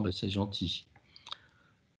 Bon, ben, c'est gentil.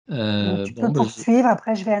 Donc, tu peux poursuivre,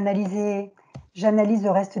 après je vais analyser, j'analyse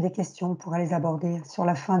le reste des questions pour les aborder sur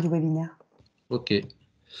la fin du webinaire. Ok.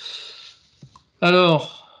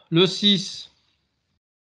 Alors, le 6.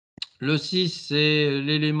 Le 6, c'est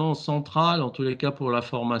l'élément central, en tous les cas pour la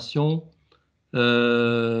formation.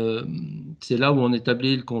 C'est là où on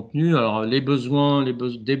établit le contenu. Alors, les besoins,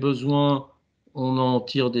 des besoins, on en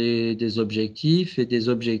tire des objectifs, et des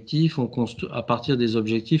objectifs, à partir des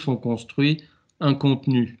objectifs, on construit un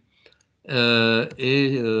contenu.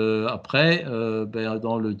 Après,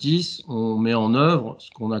 dans le 10, on met en œuvre ce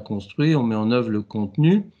qu'on a construit, on met en œuvre le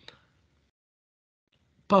contenu,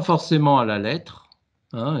 pas forcément à la lettre,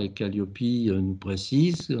 hein, et Qualiopi nous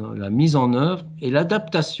précise la mise en œuvre et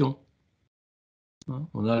l'adaptation. Hein,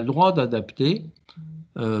 on a le droit d'adapter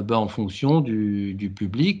en fonction du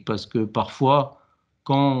public, parce que parfois,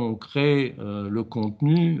 quand on crée le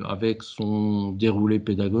contenu avec son déroulé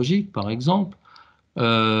pédagogique, par exemple,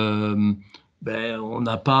 on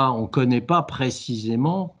connaît pas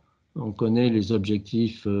précisément, on connaît les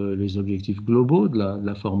objectifs globaux de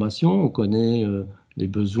la formation, on connaît les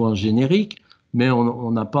besoins génériques, mais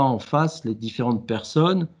on n'a pas en face les différentes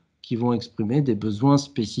personnes qui vont exprimer des besoins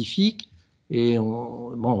spécifiques. Et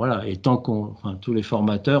tous les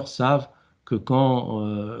formateurs savent que quand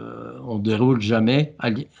on déroule jamais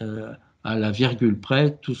à la virgule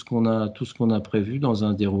près tout ce qu'on a prévu dans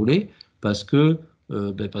un déroulé, parce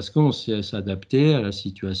qu'on sait s'adapter à la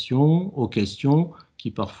situation, aux questions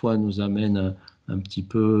qui parfois nous amènent un petit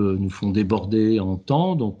peu, nous font déborder en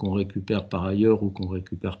temps, donc qu'on récupère par ailleurs ou qu'on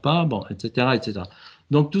récupère pas, etc., etc.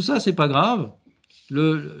 Donc tout ça, c'est pas grave.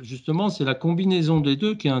 Justement, c'est la combinaison des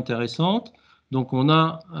deux qui est intéressante. Donc on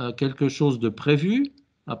a quelque chose de prévu.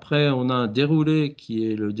 Après, on a un déroulé qui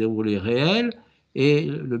est le déroulé réel. Et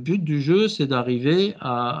le but du jeu, c'est d'arriver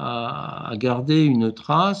à garder une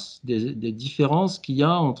trace des différences qu'il y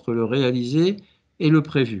a entre le réalisé et le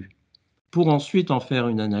prévu, pour ensuite en faire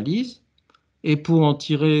une analyse et pour en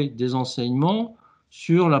tirer des enseignements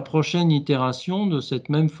sur la prochaine itération de cette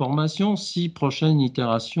même formation, si prochaine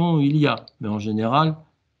itération il y a. Mais en général,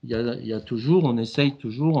 il y a toujours, on essaye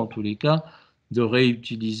toujours, en tous les cas, de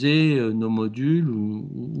réutiliser nos modules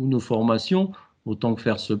ou nos formations autant que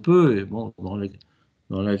faire se peut. Et bon, dans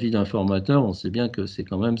la vie d'un formateur, on sait bien que c'est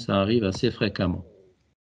quand même, ça arrive assez fréquemment.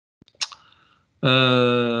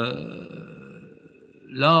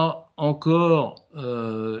 Là encore,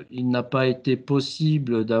 il n'a pas été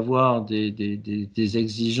possible d'avoir des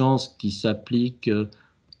exigences qui s'appliquent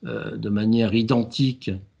de manière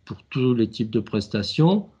identique pour tous les types de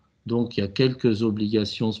prestations. Donc, il y a quelques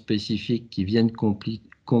obligations spécifiques qui viennent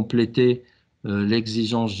compléter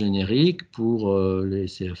l'exigence générique pour les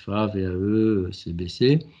CFA, VAE,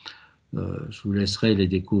 CBC. Je vous laisserai les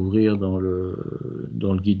découvrir dans le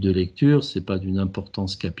guide de lecture. Ce n'est pas d'une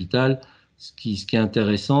importance capitale. Ce qui est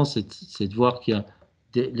intéressant, c'est de voir qu'il y a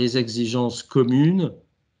les exigences communes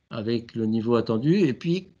avec le niveau attendu. Et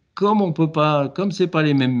puis, comme ce n'est pas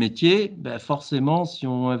les mêmes métiers, forcément, si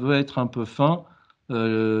on veut être un peu fin,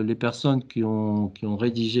 les personnes qui ont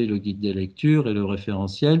rédigé le guide des lectures et le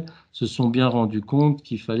référentiel se sont bien rendus compte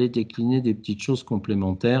qu'il fallait décliner des petites choses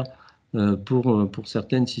complémentaires pour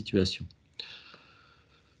certaines situations.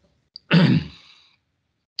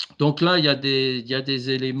 Donc là, il y a des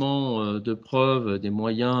éléments de preuve, des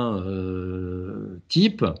moyens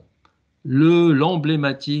types.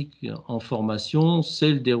 L'emblématique en formation,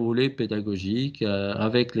 c'est le déroulé pédagogique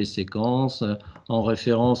avec les séquences, en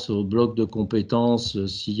référence au bloc de compétences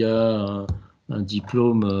s'il y a un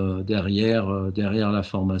diplôme derrière la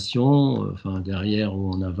formation, derrière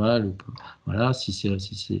ou en aval, voilà, si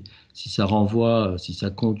ça renvoie, si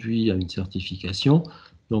ça conduit à une certification.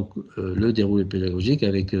 Donc le déroulé pédagogique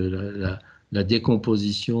avec la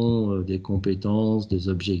décomposition des compétences, des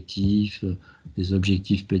objectifs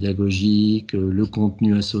pédagogiques, le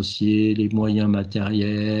contenu associé, les moyens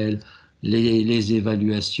matériels, les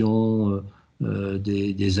évaluations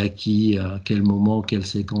des acquis, à quel moment, quelle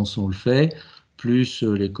séquence on le fait, plus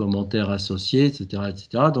les commentaires associés, etc.,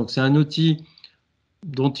 etc. Donc c'est un outil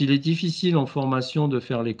dont il est difficile en formation de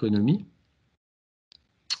faire l'économie,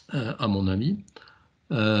 à mon avis.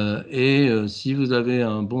 Si vous avez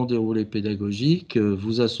un bon déroulé pédagogique,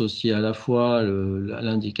 vous associez à la fois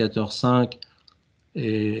l'indicateur 5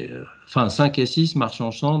 enfin 5 et 6 marchent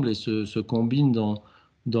ensemble et se combinent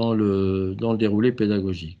dans le déroulé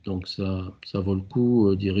pédagogique. Donc ça vaut le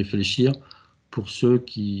coup d'y réfléchir pour ceux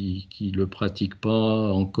qui ne le pratiquent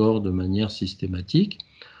pas encore de manière systématique.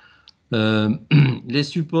 Les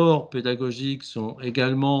supports pédagogiques sont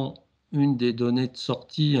également une des données de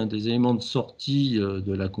sortie, un des éléments de sortie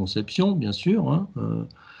de la conception, bien sûr. Hein.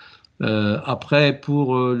 Après,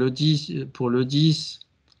 pour le 10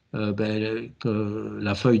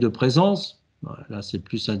 la feuille de présence, là c'est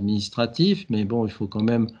plus administratif, mais bon, il faut quand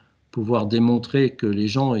même pouvoir démontrer que les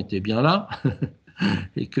gens étaient bien là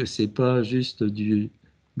et que c'est pas juste du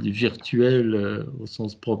virtuel au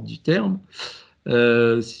sens propre du terme.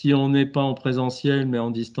 Si on n'est pas en présentiel mais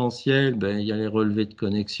en distanciel, il y a les relevés de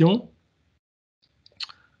connexion.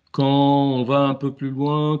 Quand on va un peu plus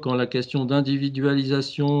loin, quand la question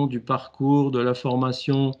d'individualisation du parcours, de la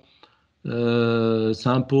formation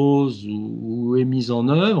s'impose ou est mise en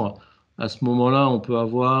œuvre, à ce moment-là, on peut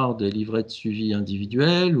avoir des livrets de suivi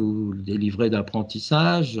individuel ou des livrets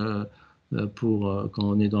d'apprentissage quand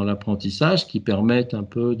on est dans l'apprentissage qui permettent un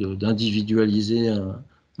peu d'individualiser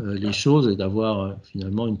les choses et d'avoir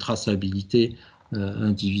finalement une traçabilité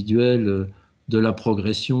individuelle de la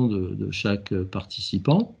progression de chaque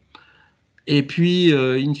participant. Et puis,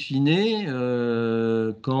 in fine,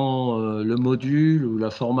 quand le module ou la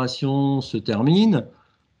formation se termine,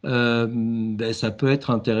 ça peut être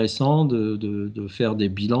intéressant de faire des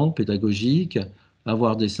bilans pédagogiques,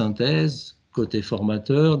 avoir des synthèses côté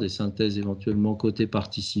formateur, des synthèses éventuellement côté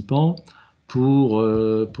participant, pour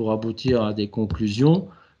aboutir à des conclusions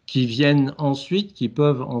qui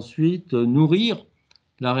peuvent ensuite nourrir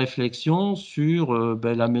la réflexion sur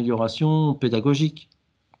l'amélioration pédagogique,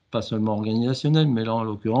 pas seulement organisationnelle, mais là en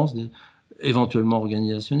l'occurrence éventuellement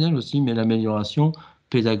organisationnelle aussi, mais l'amélioration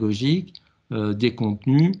pédagogique des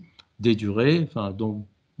contenus, des durées, enfin donc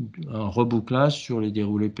un rebouclage sur les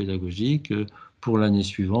déroulés pédagogiques pour l'année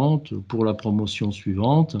suivante, pour la promotion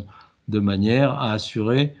suivante, de manière à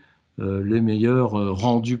assurer les meilleurs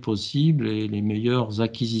rendus possibles et les meilleures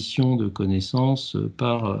acquisitions de connaissances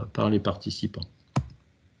par les participants.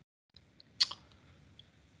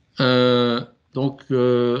 Donc,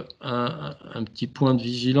 un petit point de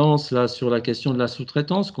vigilance là sur la question de la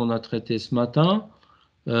sous-traitance qu'on a traité ce matin.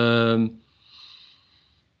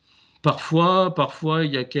 Parfois,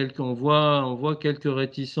 on voit quelques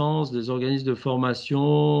réticences des organismes de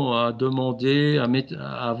formation à demander,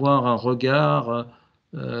 à avoir un regard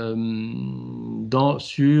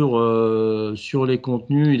sur les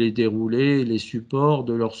contenus et les déroulés, les supports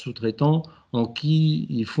de leurs sous-traitants en qui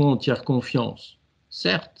ils font entière confiance.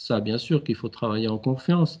 Certes, ça, bien sûr qu'il faut travailler en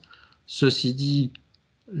confiance. Ceci dit,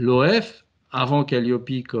 l'OF, avant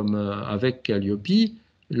Qualiopi comme avec Qualiopi,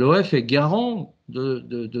 l'OF est garant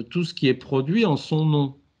de tout ce qui est produit en son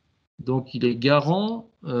nom. Donc, il est garant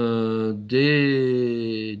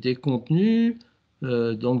des contenus,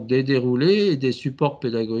 donc des déroulés et des supports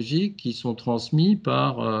pédagogiques qui sont transmis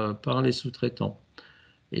par les sous-traitants.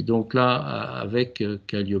 Et donc là, avec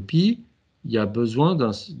Qualiopi, il y a besoin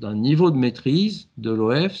d'un niveau de maîtrise de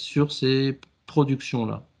l'OF sur ces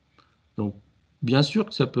productions-là. Donc, bien sûr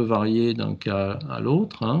que ça peut varier d'un cas à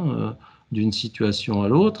l'autre, hein, d'une situation à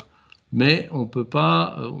l'autre, mais on ne peut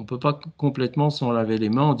pas complètement s'en laver les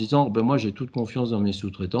mains en disant moi j'ai toute confiance dans mes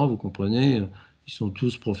sous-traitants, vous comprenez, ils sont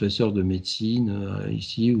tous professeurs de médecine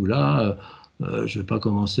ici ou là, je ne vais pas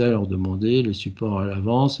commencer à leur demander les supports à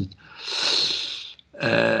l'avance.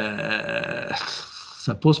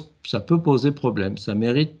 Ça peut poser problème, ça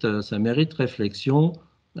mérite réflexion.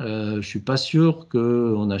 Je ne suis pas sûr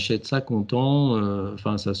qu'on achète ça content,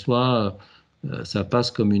 ça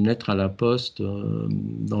passe comme une lettre à la poste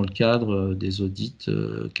dans le cadre des audits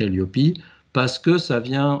Qualiopi, parce que ça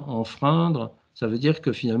vient enfreindre, ça veut dire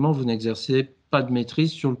que finalement vous n'exercez pas de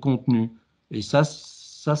maîtrise sur le contenu. Et ça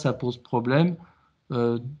pose problème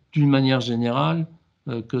d'une manière générale,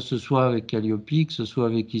 que ce soit avec Qualiopi, que ce soit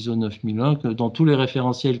avec ISO 9001, que dans tous les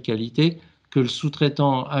référentiels qualité, que le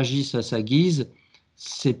sous-traitant agisse à sa guise,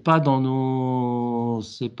 c'est pas dans nos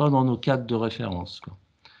cadres de référence, quoi.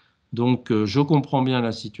 Donc, je comprends bien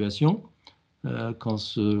la situation quand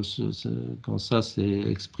ça s'est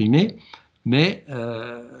exprimé, mais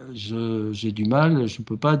j'ai du mal, je ne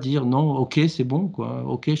peux pas dire non, ok, c'est bon, quoi,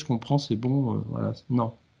 ok, je comprends, c'est bon, voilà,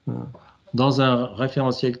 non. Dans un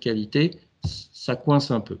référentiel qualité, ça coince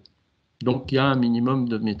un peu. Donc, il y a un minimum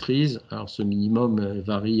de maîtrise. Alors, ce minimum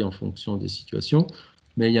varie en fonction des situations,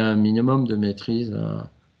 mais il y a un minimum de maîtrise à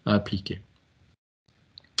appliquer.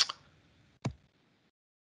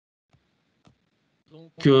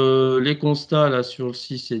 les constats là, sur le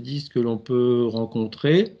 6 et 10 que l'on peut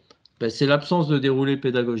rencontrer, ben, c'est l'absence de déroulé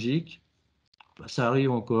pédagogique. Ben, ça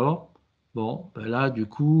arrive encore. Bon, ben là, du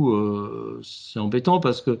coup, c'est embêtant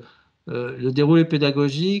parce que le déroulé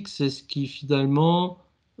pédagogique, c'est ce qui finalement,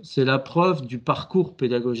 c'est la preuve du parcours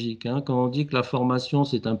pédagogique. Hein. Quand on dit que la formation,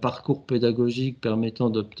 c'est un parcours pédagogique permettant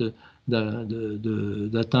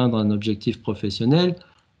d'atteindre un objectif professionnel,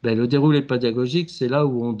 ben, le déroulé pédagogique, c'est là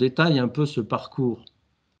où on détaille un peu ce parcours.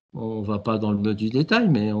 On ne va pas dans le mode du détail,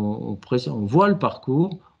 mais on voit le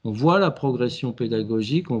parcours, on voit la progression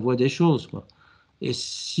pédagogique, on voit des choses, quoi. Et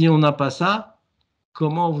si on n'a pas ça,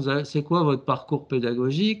 c'est quoi votre parcours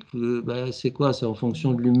pédagogique? Ben, c'est quoi? C'est en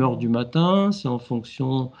fonction de l'humeur du matin, c'est en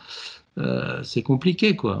fonction, c'est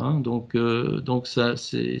compliqué, quoi. Hein. Donc ça,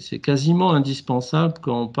 c'est quasiment indispensable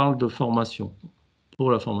quand on parle de formation,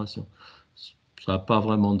 pour la formation. Ça n'a pas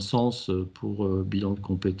vraiment de sens pour bilan de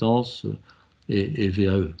compétences et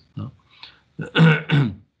VAE. Hein.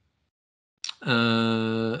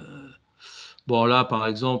 Bon, là, par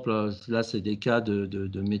exemple, là, c'est des cas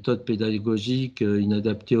de méthodes pédagogiques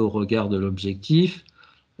inadaptées au regard de l'objectif.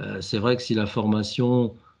 C'est vrai que si la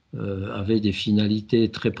formation avait des finalités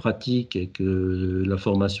très pratiques et que la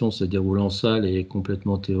formation se déroule en salle et est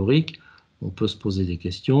complètement théorique, on peut se poser des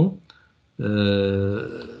questions.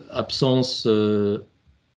 Absence...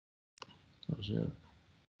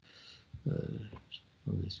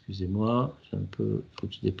 excusez-moi, il faut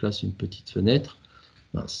que je déplace une petite fenêtre.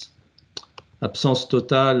 Mince. Absence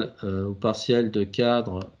totale ou partielle de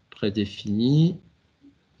cadre prédéfini,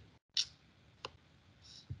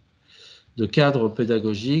 de cadre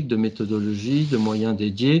pédagogique, de méthodologie, de moyens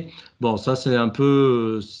dédiés. Bon, ça c'est un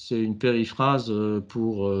peu, c'est une périphrase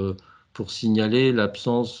pour signaler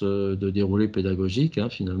l'absence de déroulé pédagogique, hein,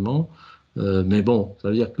 finalement. Mais bon, ça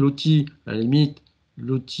veut dire que l'outil, à la limite,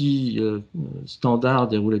 l'outil standard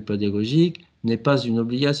déroulé pédagogique n'est pas une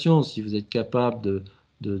obligation. Si vous êtes capable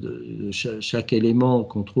de chaque élément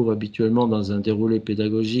qu'on trouve habituellement dans un déroulé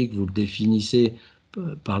pédagogique, vous le définissez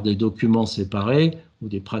par des documents séparés ou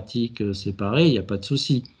des pratiques séparées, il n'y a pas de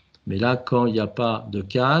souci. Mais là, quand il n'y a pas de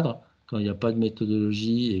cadre, quand il n'y a pas de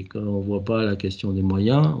méthodologie et quand on ne voit pas la question des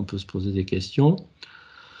moyens, on peut se poser des questions.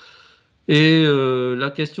 Et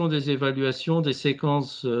la question des évaluations, des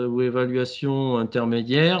séquences ou évaluations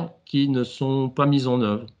intermédiaires qui ne sont pas mises en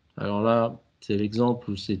œuvre. Alors là, c'est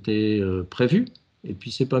l'exemple où c'était prévu et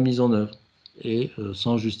puis c'est pas mis en œuvre et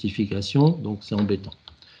sans justification, donc c'est embêtant.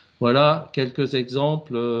 Voilà quelques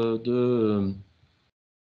exemples de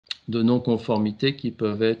non-conformités qui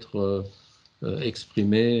peuvent être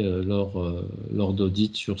exprimées lors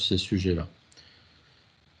d'audits sur ces sujets-là.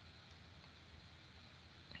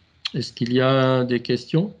 Est-ce qu'il y a des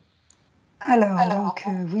questions? Alors,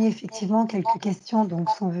 oui, effectivement, quelques questions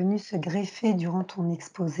sont venues se greffer durant ton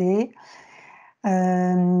exposé.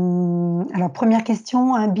 Alors, première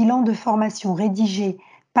question, un bilan de formation rédigé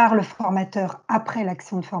par le formateur après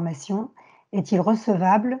l'action de formation est-il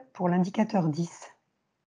recevable pour l'indicateur 10?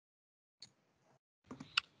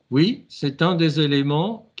 Oui, c'est un des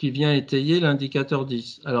éléments qui vient étayer l'indicateur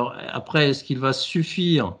 10. Alors après, est-ce qu'il va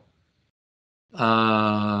suffire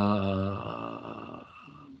à...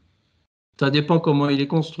 Ça dépend comment il est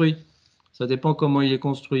construit. Ça dépend comment il est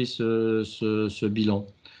construit, ce bilan.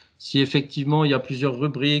 Si effectivement il y a plusieurs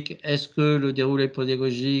rubriques, est-ce que le déroulé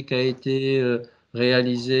pédagogique a été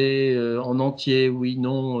réalisé en entier? Oui,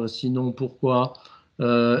 non, sinon pourquoi?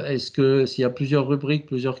 Est-ce que s'il y a plusieurs rubriques,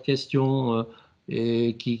 plusieurs questions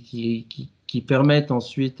et qui permettent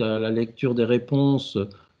ensuite à la lecture des réponses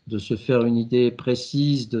de se faire une idée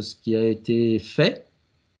précise de ce qui a été fait,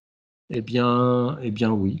 eh bien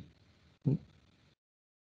oui.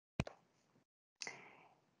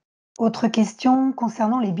 Autre question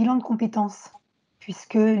concernant les bilans de compétences,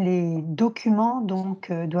 puisque les documents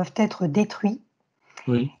doivent être détruits.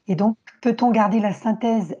 Oui. Et donc, peut-on garder la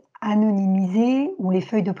synthèse anonymisée ou les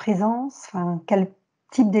feuilles de présence? Enfin, quel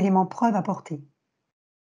type d'éléments preuves apporter?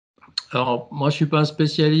 Alors, moi, je ne suis pas un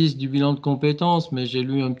spécialiste du bilan de compétences, mais j'ai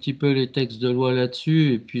lu un petit peu les textes de loi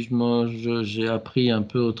là-dessus, et puis j'ai appris un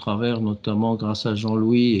peu au travers, notamment grâce à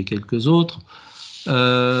Jean-Louis et quelques autres.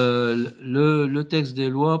 Le texte des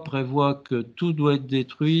lois prévoit que tout doit être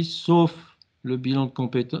détruit, sauf le bilan de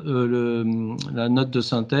compétences, la note de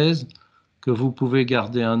synthèse, que vous pouvez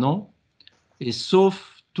garder 1 an, et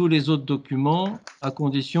sauf tous les autres documents, à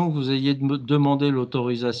condition que vous ayez demandé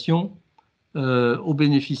l'autorisation aux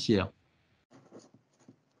bénéficiaires.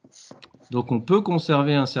 Donc, on peut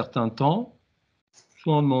conserver un certain temps,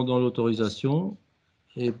 soit en demandant l'autorisation,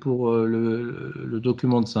 et pour le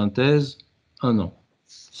document de synthèse, 1 an,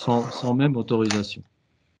 sans même autorisation.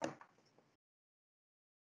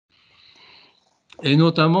 Et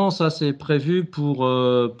notamment, ça c'est prévu pour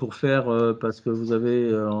faire, parce que vous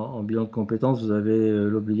avez en bilan de compétences, vous avez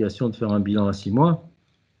l'obligation de faire un bilan à 6 mois.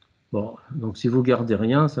 Bon, donc si vous gardez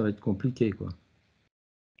rien, ça va être compliqué, quoi.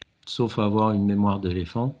 Sauf avoir une mémoire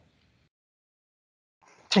d'éléphant.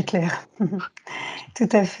 C'est clair. Tout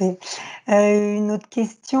à fait. Une autre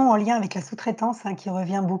question en lien avec la sous-traitance, hein, qui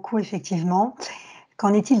revient beaucoup effectivement.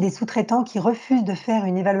 Qu'en est-il des sous-traitants qui refusent de faire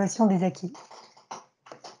une évaluation des acquis?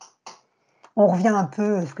 On revient un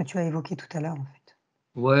peu à ce que tu as évoqué tout à l'heure, en fait.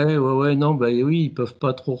 Ouais, non, bah oui, ils peuvent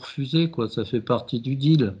pas trop refuser, quoi. Ça fait partie du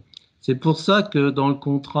deal. C'est pour ça que dans le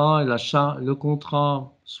contrat, le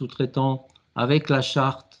contrat sous-traitant avec la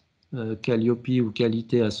charte Qualiopi ou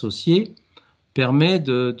qualité associée permet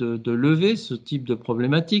de lever ce type de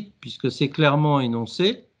problématique, puisque c'est clairement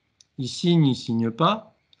énoncé. Ils signent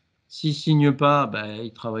pas. S'ils signent pas, ben,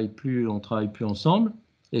 ils travaillent plus, on travaille plus ensemble.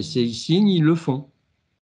 Et s'ils signent, ils le font.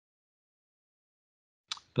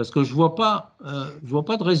 Parce que je vois pas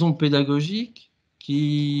de raison pédagogique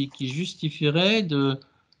qui justifierait de.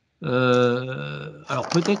 Alors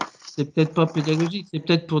peut-être, c'est peut-être pas pédagogique, c'est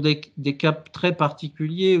peut-être pour des cas très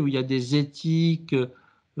particuliers où il y a des éthiques,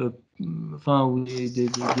 enfin, où des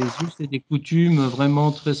us et des coutumes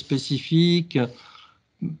vraiment très spécifiques.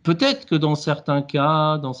 Peut-être que dans certains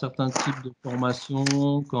cas, dans certains types de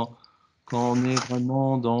formations, quand on est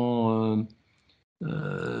vraiment dans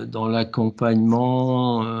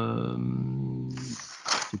l'accompagnement, je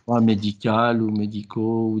sais pas, médical ou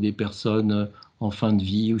médicaux ou des personnes en fin de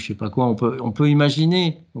vie ou je sais pas quoi, on peut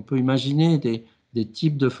imaginer des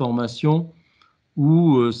types de formations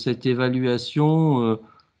où cette évaluation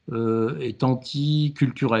est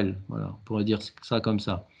anticulturelle. Voilà, on pourrait dire ça comme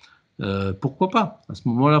ça. Pourquoi pas? À ce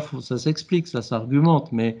moment-là, ça s'explique, ça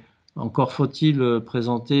s'argumente, mais encore faut-il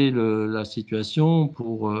présenter la situation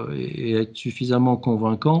et être suffisamment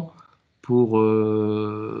convaincant pour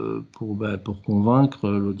convaincre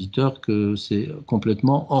l'auditeur que c'est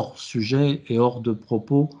complètement hors sujet et hors de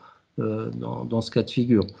propos dans ce cas de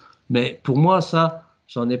figure. Mais pour moi, ça,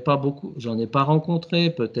 j'en ai pas beaucoup, j'en ai pas rencontré,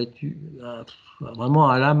 peut-être vraiment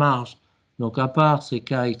à la marge. Donc, à part ces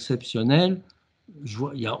cas exceptionnels,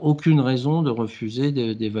 il n'y a aucune raison de refuser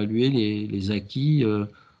d'évaluer les acquis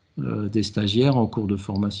des stagiaires en cours de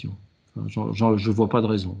formation. Enfin, je ne vois pas de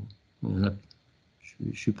raison.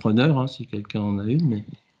 Je suis preneur hein, si quelqu'un en a une, mais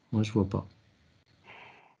moi je ne vois pas.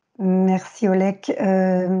 Merci Olek.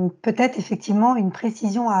 Peut-être effectivement une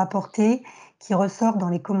précision à apporter qui ressort dans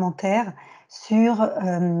les commentaires sur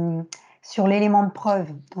l'élément de preuve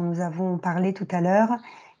dont nous avons parlé tout à l'heure,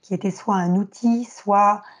 qui était soit un outil,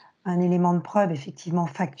 soit un élément de preuve effectivement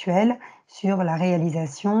factuel sur la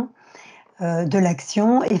réalisation de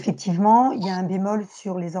l'action. Effectivement, il y a un bémol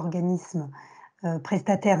sur les organismes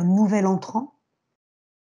prestataires nouvel entrant,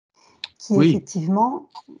 qui Oui, effectivement,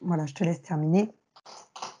 voilà, je te laisse terminer.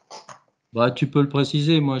 bah, tu peux le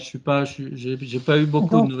préciser. Moi, j'ai pas eu beaucoup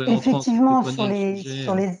de Donc nouvelles entrantes. Je effectivement connais le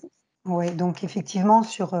sujet. ouais, donc effectivement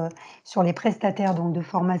sur les prestataires donc de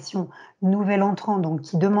formation nouvel entrant donc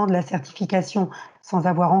qui demandent la certification sans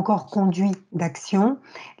avoir encore conduit d'action,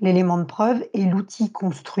 l'élément de preuve est l'outil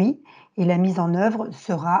construit et la mise en œuvre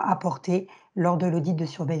sera apportée lors de l'audit de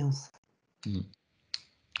surveillance.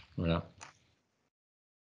 Voilà.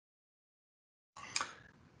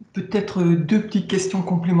 Peut-être deux petites questions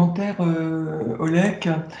complémentaires, Olek.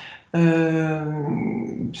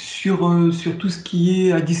 Sur tout ce qui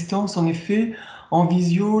est à distance, en effet, en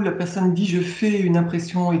visio, la personne dit: je fais une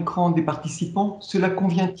impression écran des participants, cela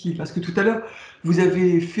convient-il? Parce que tout à l'heure, vous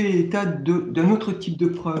avez fait état d'un autre type de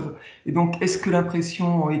preuve. Et donc, est-ce que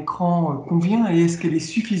l'impression écran convient et est-ce qu'elle est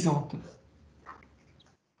suffisante?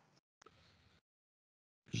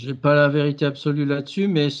 J'ai pas la vérité absolue là-dessus,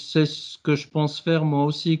 mais c'est ce que je pense faire moi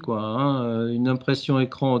aussi, quoi. Hein. Une impression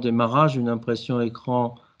écran au démarrage, une impression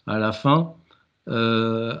écran à la fin,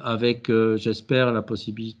 avec, j'espère, la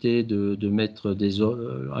possibilité de mettre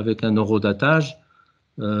avec un horodatage.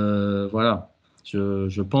 Voilà.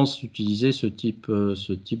 Je pense utiliser ce type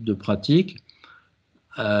de pratique.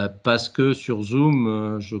 Parce que sur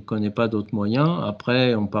Zoom, je ne connais pas d'autres moyens.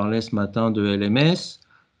 Après, on parlait ce matin de LMS.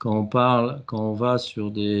 Quand on va sur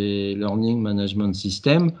des Learning Management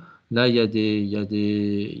Systems, là, il y a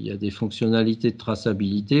des fonctionnalités de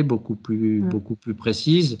traçabilité beaucoup plus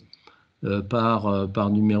précises par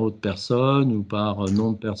numéro de personne ou par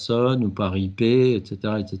nom de personne ou par IP,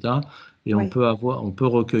 etc., etc. Et Oui. on peut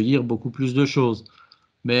recueillir beaucoup plus de choses.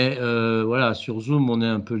 Mais voilà, sur Zoom, on est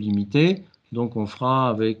un peu limité, donc on fera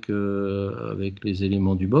avec les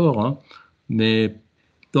éléments du bord. Hein. Mais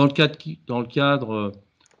dans le cadre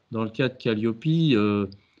de Qualiopi,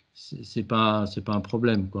 c'est pas un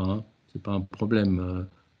problème, quoi. Hein. c'est pas un problème.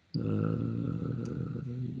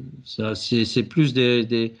 C'est plus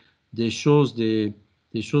des choses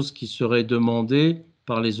qui seraient demandées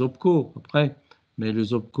par les OPCO après. Mais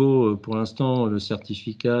les OPCO, pour l'instant, le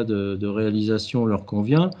certificat de réalisation leur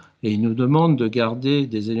convient et ils nous demandent de garder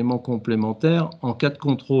des éléments complémentaires en cas de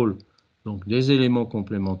contrôle. Donc, les éléments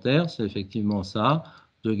complémentaires, c'est effectivement ça,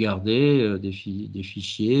 de garder des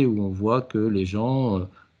fichiers où on voit que les gens,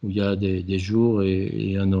 où il y a des jours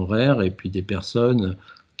et un horaire, et puis des personnes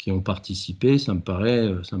qui ont participé, ça me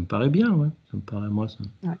paraît bien, ouais. Ça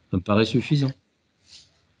me paraît suffisant.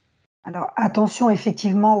 Alors, attention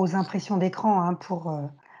effectivement aux impressions d'écran hein,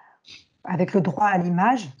 avec le droit à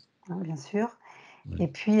l'image, hein, bien sûr. Ouais. Et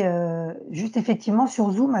puis, juste effectivement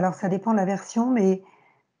sur Zoom, alors ça dépend de la version, mais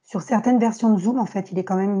sur certaines versions de Zoom, en fait, il est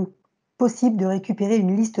quand même possible de récupérer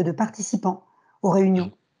une liste de participants aux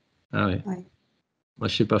réunions. Ah ouais. Ouais. Moi,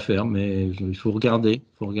 je ne sais pas faire, mais il faut regarder.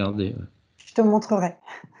 Ouais. Je te montrerai.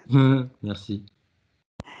 Merci.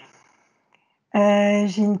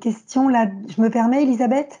 J'ai une question là. Je me permets,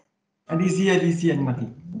 Elisabeth? Allez-y, Anne-Marie.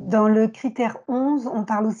 Dans le critère 11, on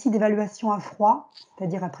parle aussi d'évaluation à froid,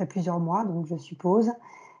 c'est-à-dire après plusieurs mois, donc je suppose.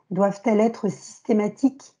 Doivent-elles être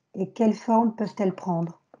systématiques et quelle forme peuvent-elles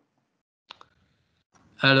prendre?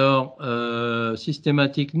 Alors,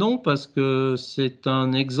 systématique, non, parce que c'est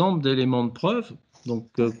un exemple d'élément de preuve. Donc,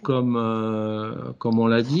 comme on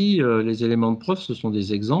l'a dit, les éléments de preuve, ce sont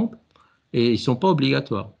des exemples et ils ne sont pas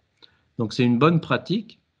obligatoires. Donc, c'est une bonne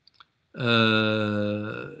pratique.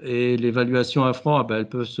 Et l'évaluation à froid, elle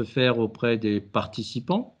peut se faire auprès des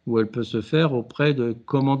participants ou elle peut se faire auprès de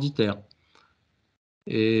commanditaires.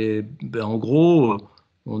 Et en gros,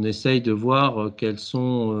 on essaye de voir quels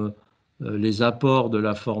sont les apports de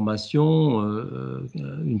la formation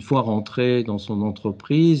une fois rentré dans son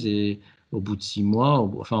entreprise et au bout de 6 mois,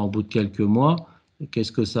 enfin au bout de quelques mois,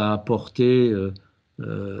 qu'est-ce que ça a apporté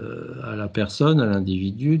à la personne, à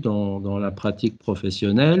l'individu dans la pratique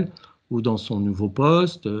professionnelle ou dans son nouveau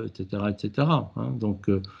poste, etc. etc. Hein.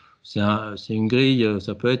 Donc, c'est une grille,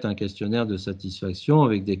 ça peut être un questionnaire de satisfaction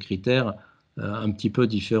avec des critères un petit peu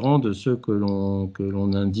différents de ceux que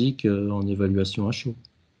l'on indique en évaluation à chaud.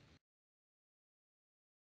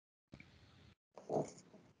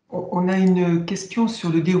 On a une question sur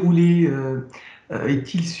le déroulé.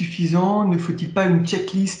 Est-il suffisant? Ne faut-il pas une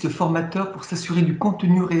checklist formateur pour s'assurer du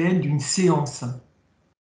contenu réel d'une séance?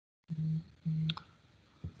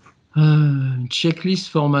 Une checklist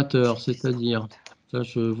formateur, c'est-à-dire, ça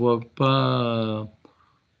je vois pas.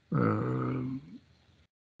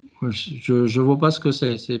 Je vois pas ce que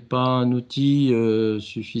c'est. C'est pas un outil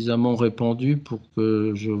suffisamment répandu pour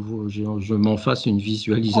que je m'en fasse une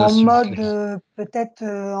visualisation. En mode, peut-être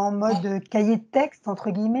en mode cahier de texte,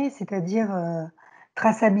 entre guillemets, c'est-à-dire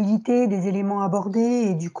traçabilité des éléments abordés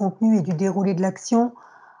et du contenu et du déroulé de l'action.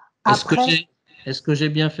 Est-ce que j'ai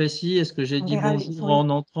bien fait ci? Est-ce que j'ai dit bonjour en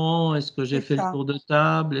entrant? Est-ce que j'ai fait le tour de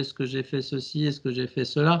table? Est-ce que j'ai fait ceci? Est-ce que j'ai fait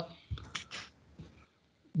cela?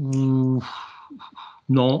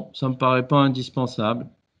 Non, ça ne me paraît pas indispensable.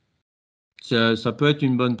 Ça peut être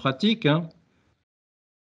une bonne pratique, hein.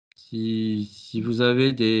 Si vous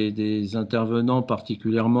avez des intervenants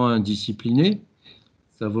particulièrement indisciplinés,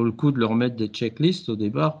 ça vaut le coup de leur mettre des checklists au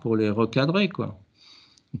départ pour les recadrer, quoi.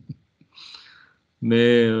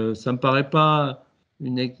 Mais ça ne me paraît pas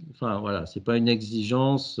c'est pas une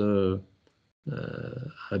exigence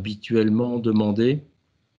habituellement demandée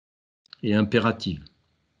et impérative.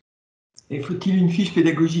 Et faut-il une fiche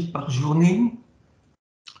pédagogique par journée?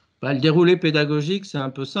 Le déroulé pédagogique, c'est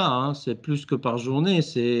un peu ça, hein. C'est plus que par journée,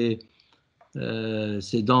 c'est des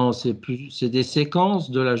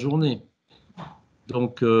séquences de la journée.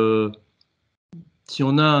 Donc, si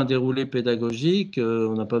on a un déroulé pédagogique,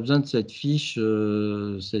 on n'a pas besoin de cette fiche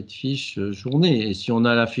journée. Et si on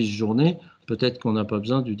a la fiche journée, peut-être qu'on n'a pas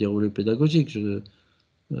besoin du déroulé pédagogique.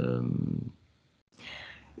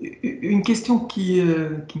 Une question qui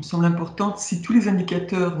me semble importante, si tous les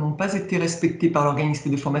indicateurs n'ont pas été respectés par l'organisme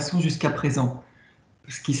de formation jusqu'à présent,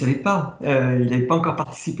 parce qu'il ne savait pas, il n'avait pas encore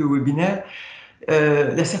participé au webinaire,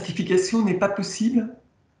 la certification n'est pas possible?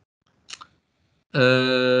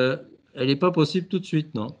 Elle n'est pas possible tout de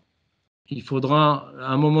suite, non. Il faudra,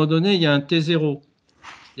 à un moment donné, il y a un T0.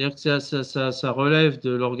 C'est-à-dire que ça relève de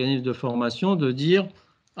l'organisme de formation de dire,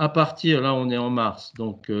 à partir, là on est en mars,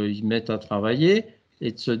 donc ils mettent à travailler,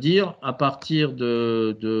 et de se dire, à partir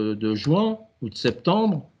de juin ou de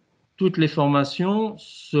septembre, toutes les formations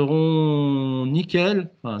seront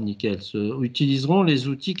utiliseront les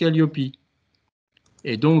outils Qualiopi.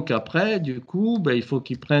 Et donc après, du coup, il faut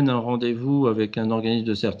qu'ils prennent un rendez-vous avec un organisme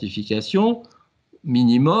de certification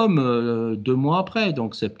minimum 2 mois après,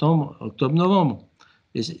 donc septembre, octobre, novembre.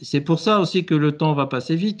 Et c'est pour ça aussi que le temps va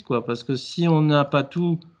passer vite, quoi, parce que si on n'a pas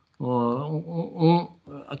tout,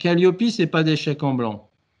 Qualiopi, c'est pas des chèques en blanc.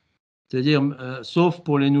 C'est-à-dire, sauf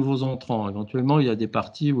pour les nouveaux entrants. Éventuellement, il y a des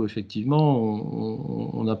parties où effectivement,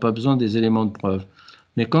 on n'a pas besoin des éléments de preuve.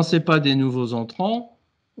 Mais quand ce n'est pas des nouveaux entrants,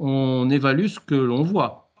 on évalue ce que l'on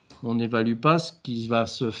voit. On n'évalue pas ce qui va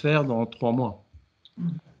se faire dans 3 mois.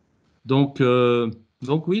 Donc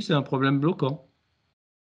oui, c'est un problème bloquant.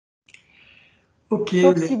 Ok.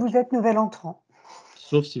 Sauf si vous êtes nouvel entrant.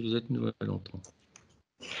 Sauf si vous êtes nouvel entrant.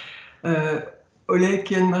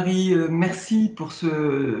 Oleg et Anne-Marie, merci pour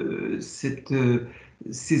ces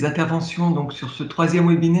interventions donc, sur ce troisième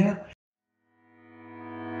webinaire.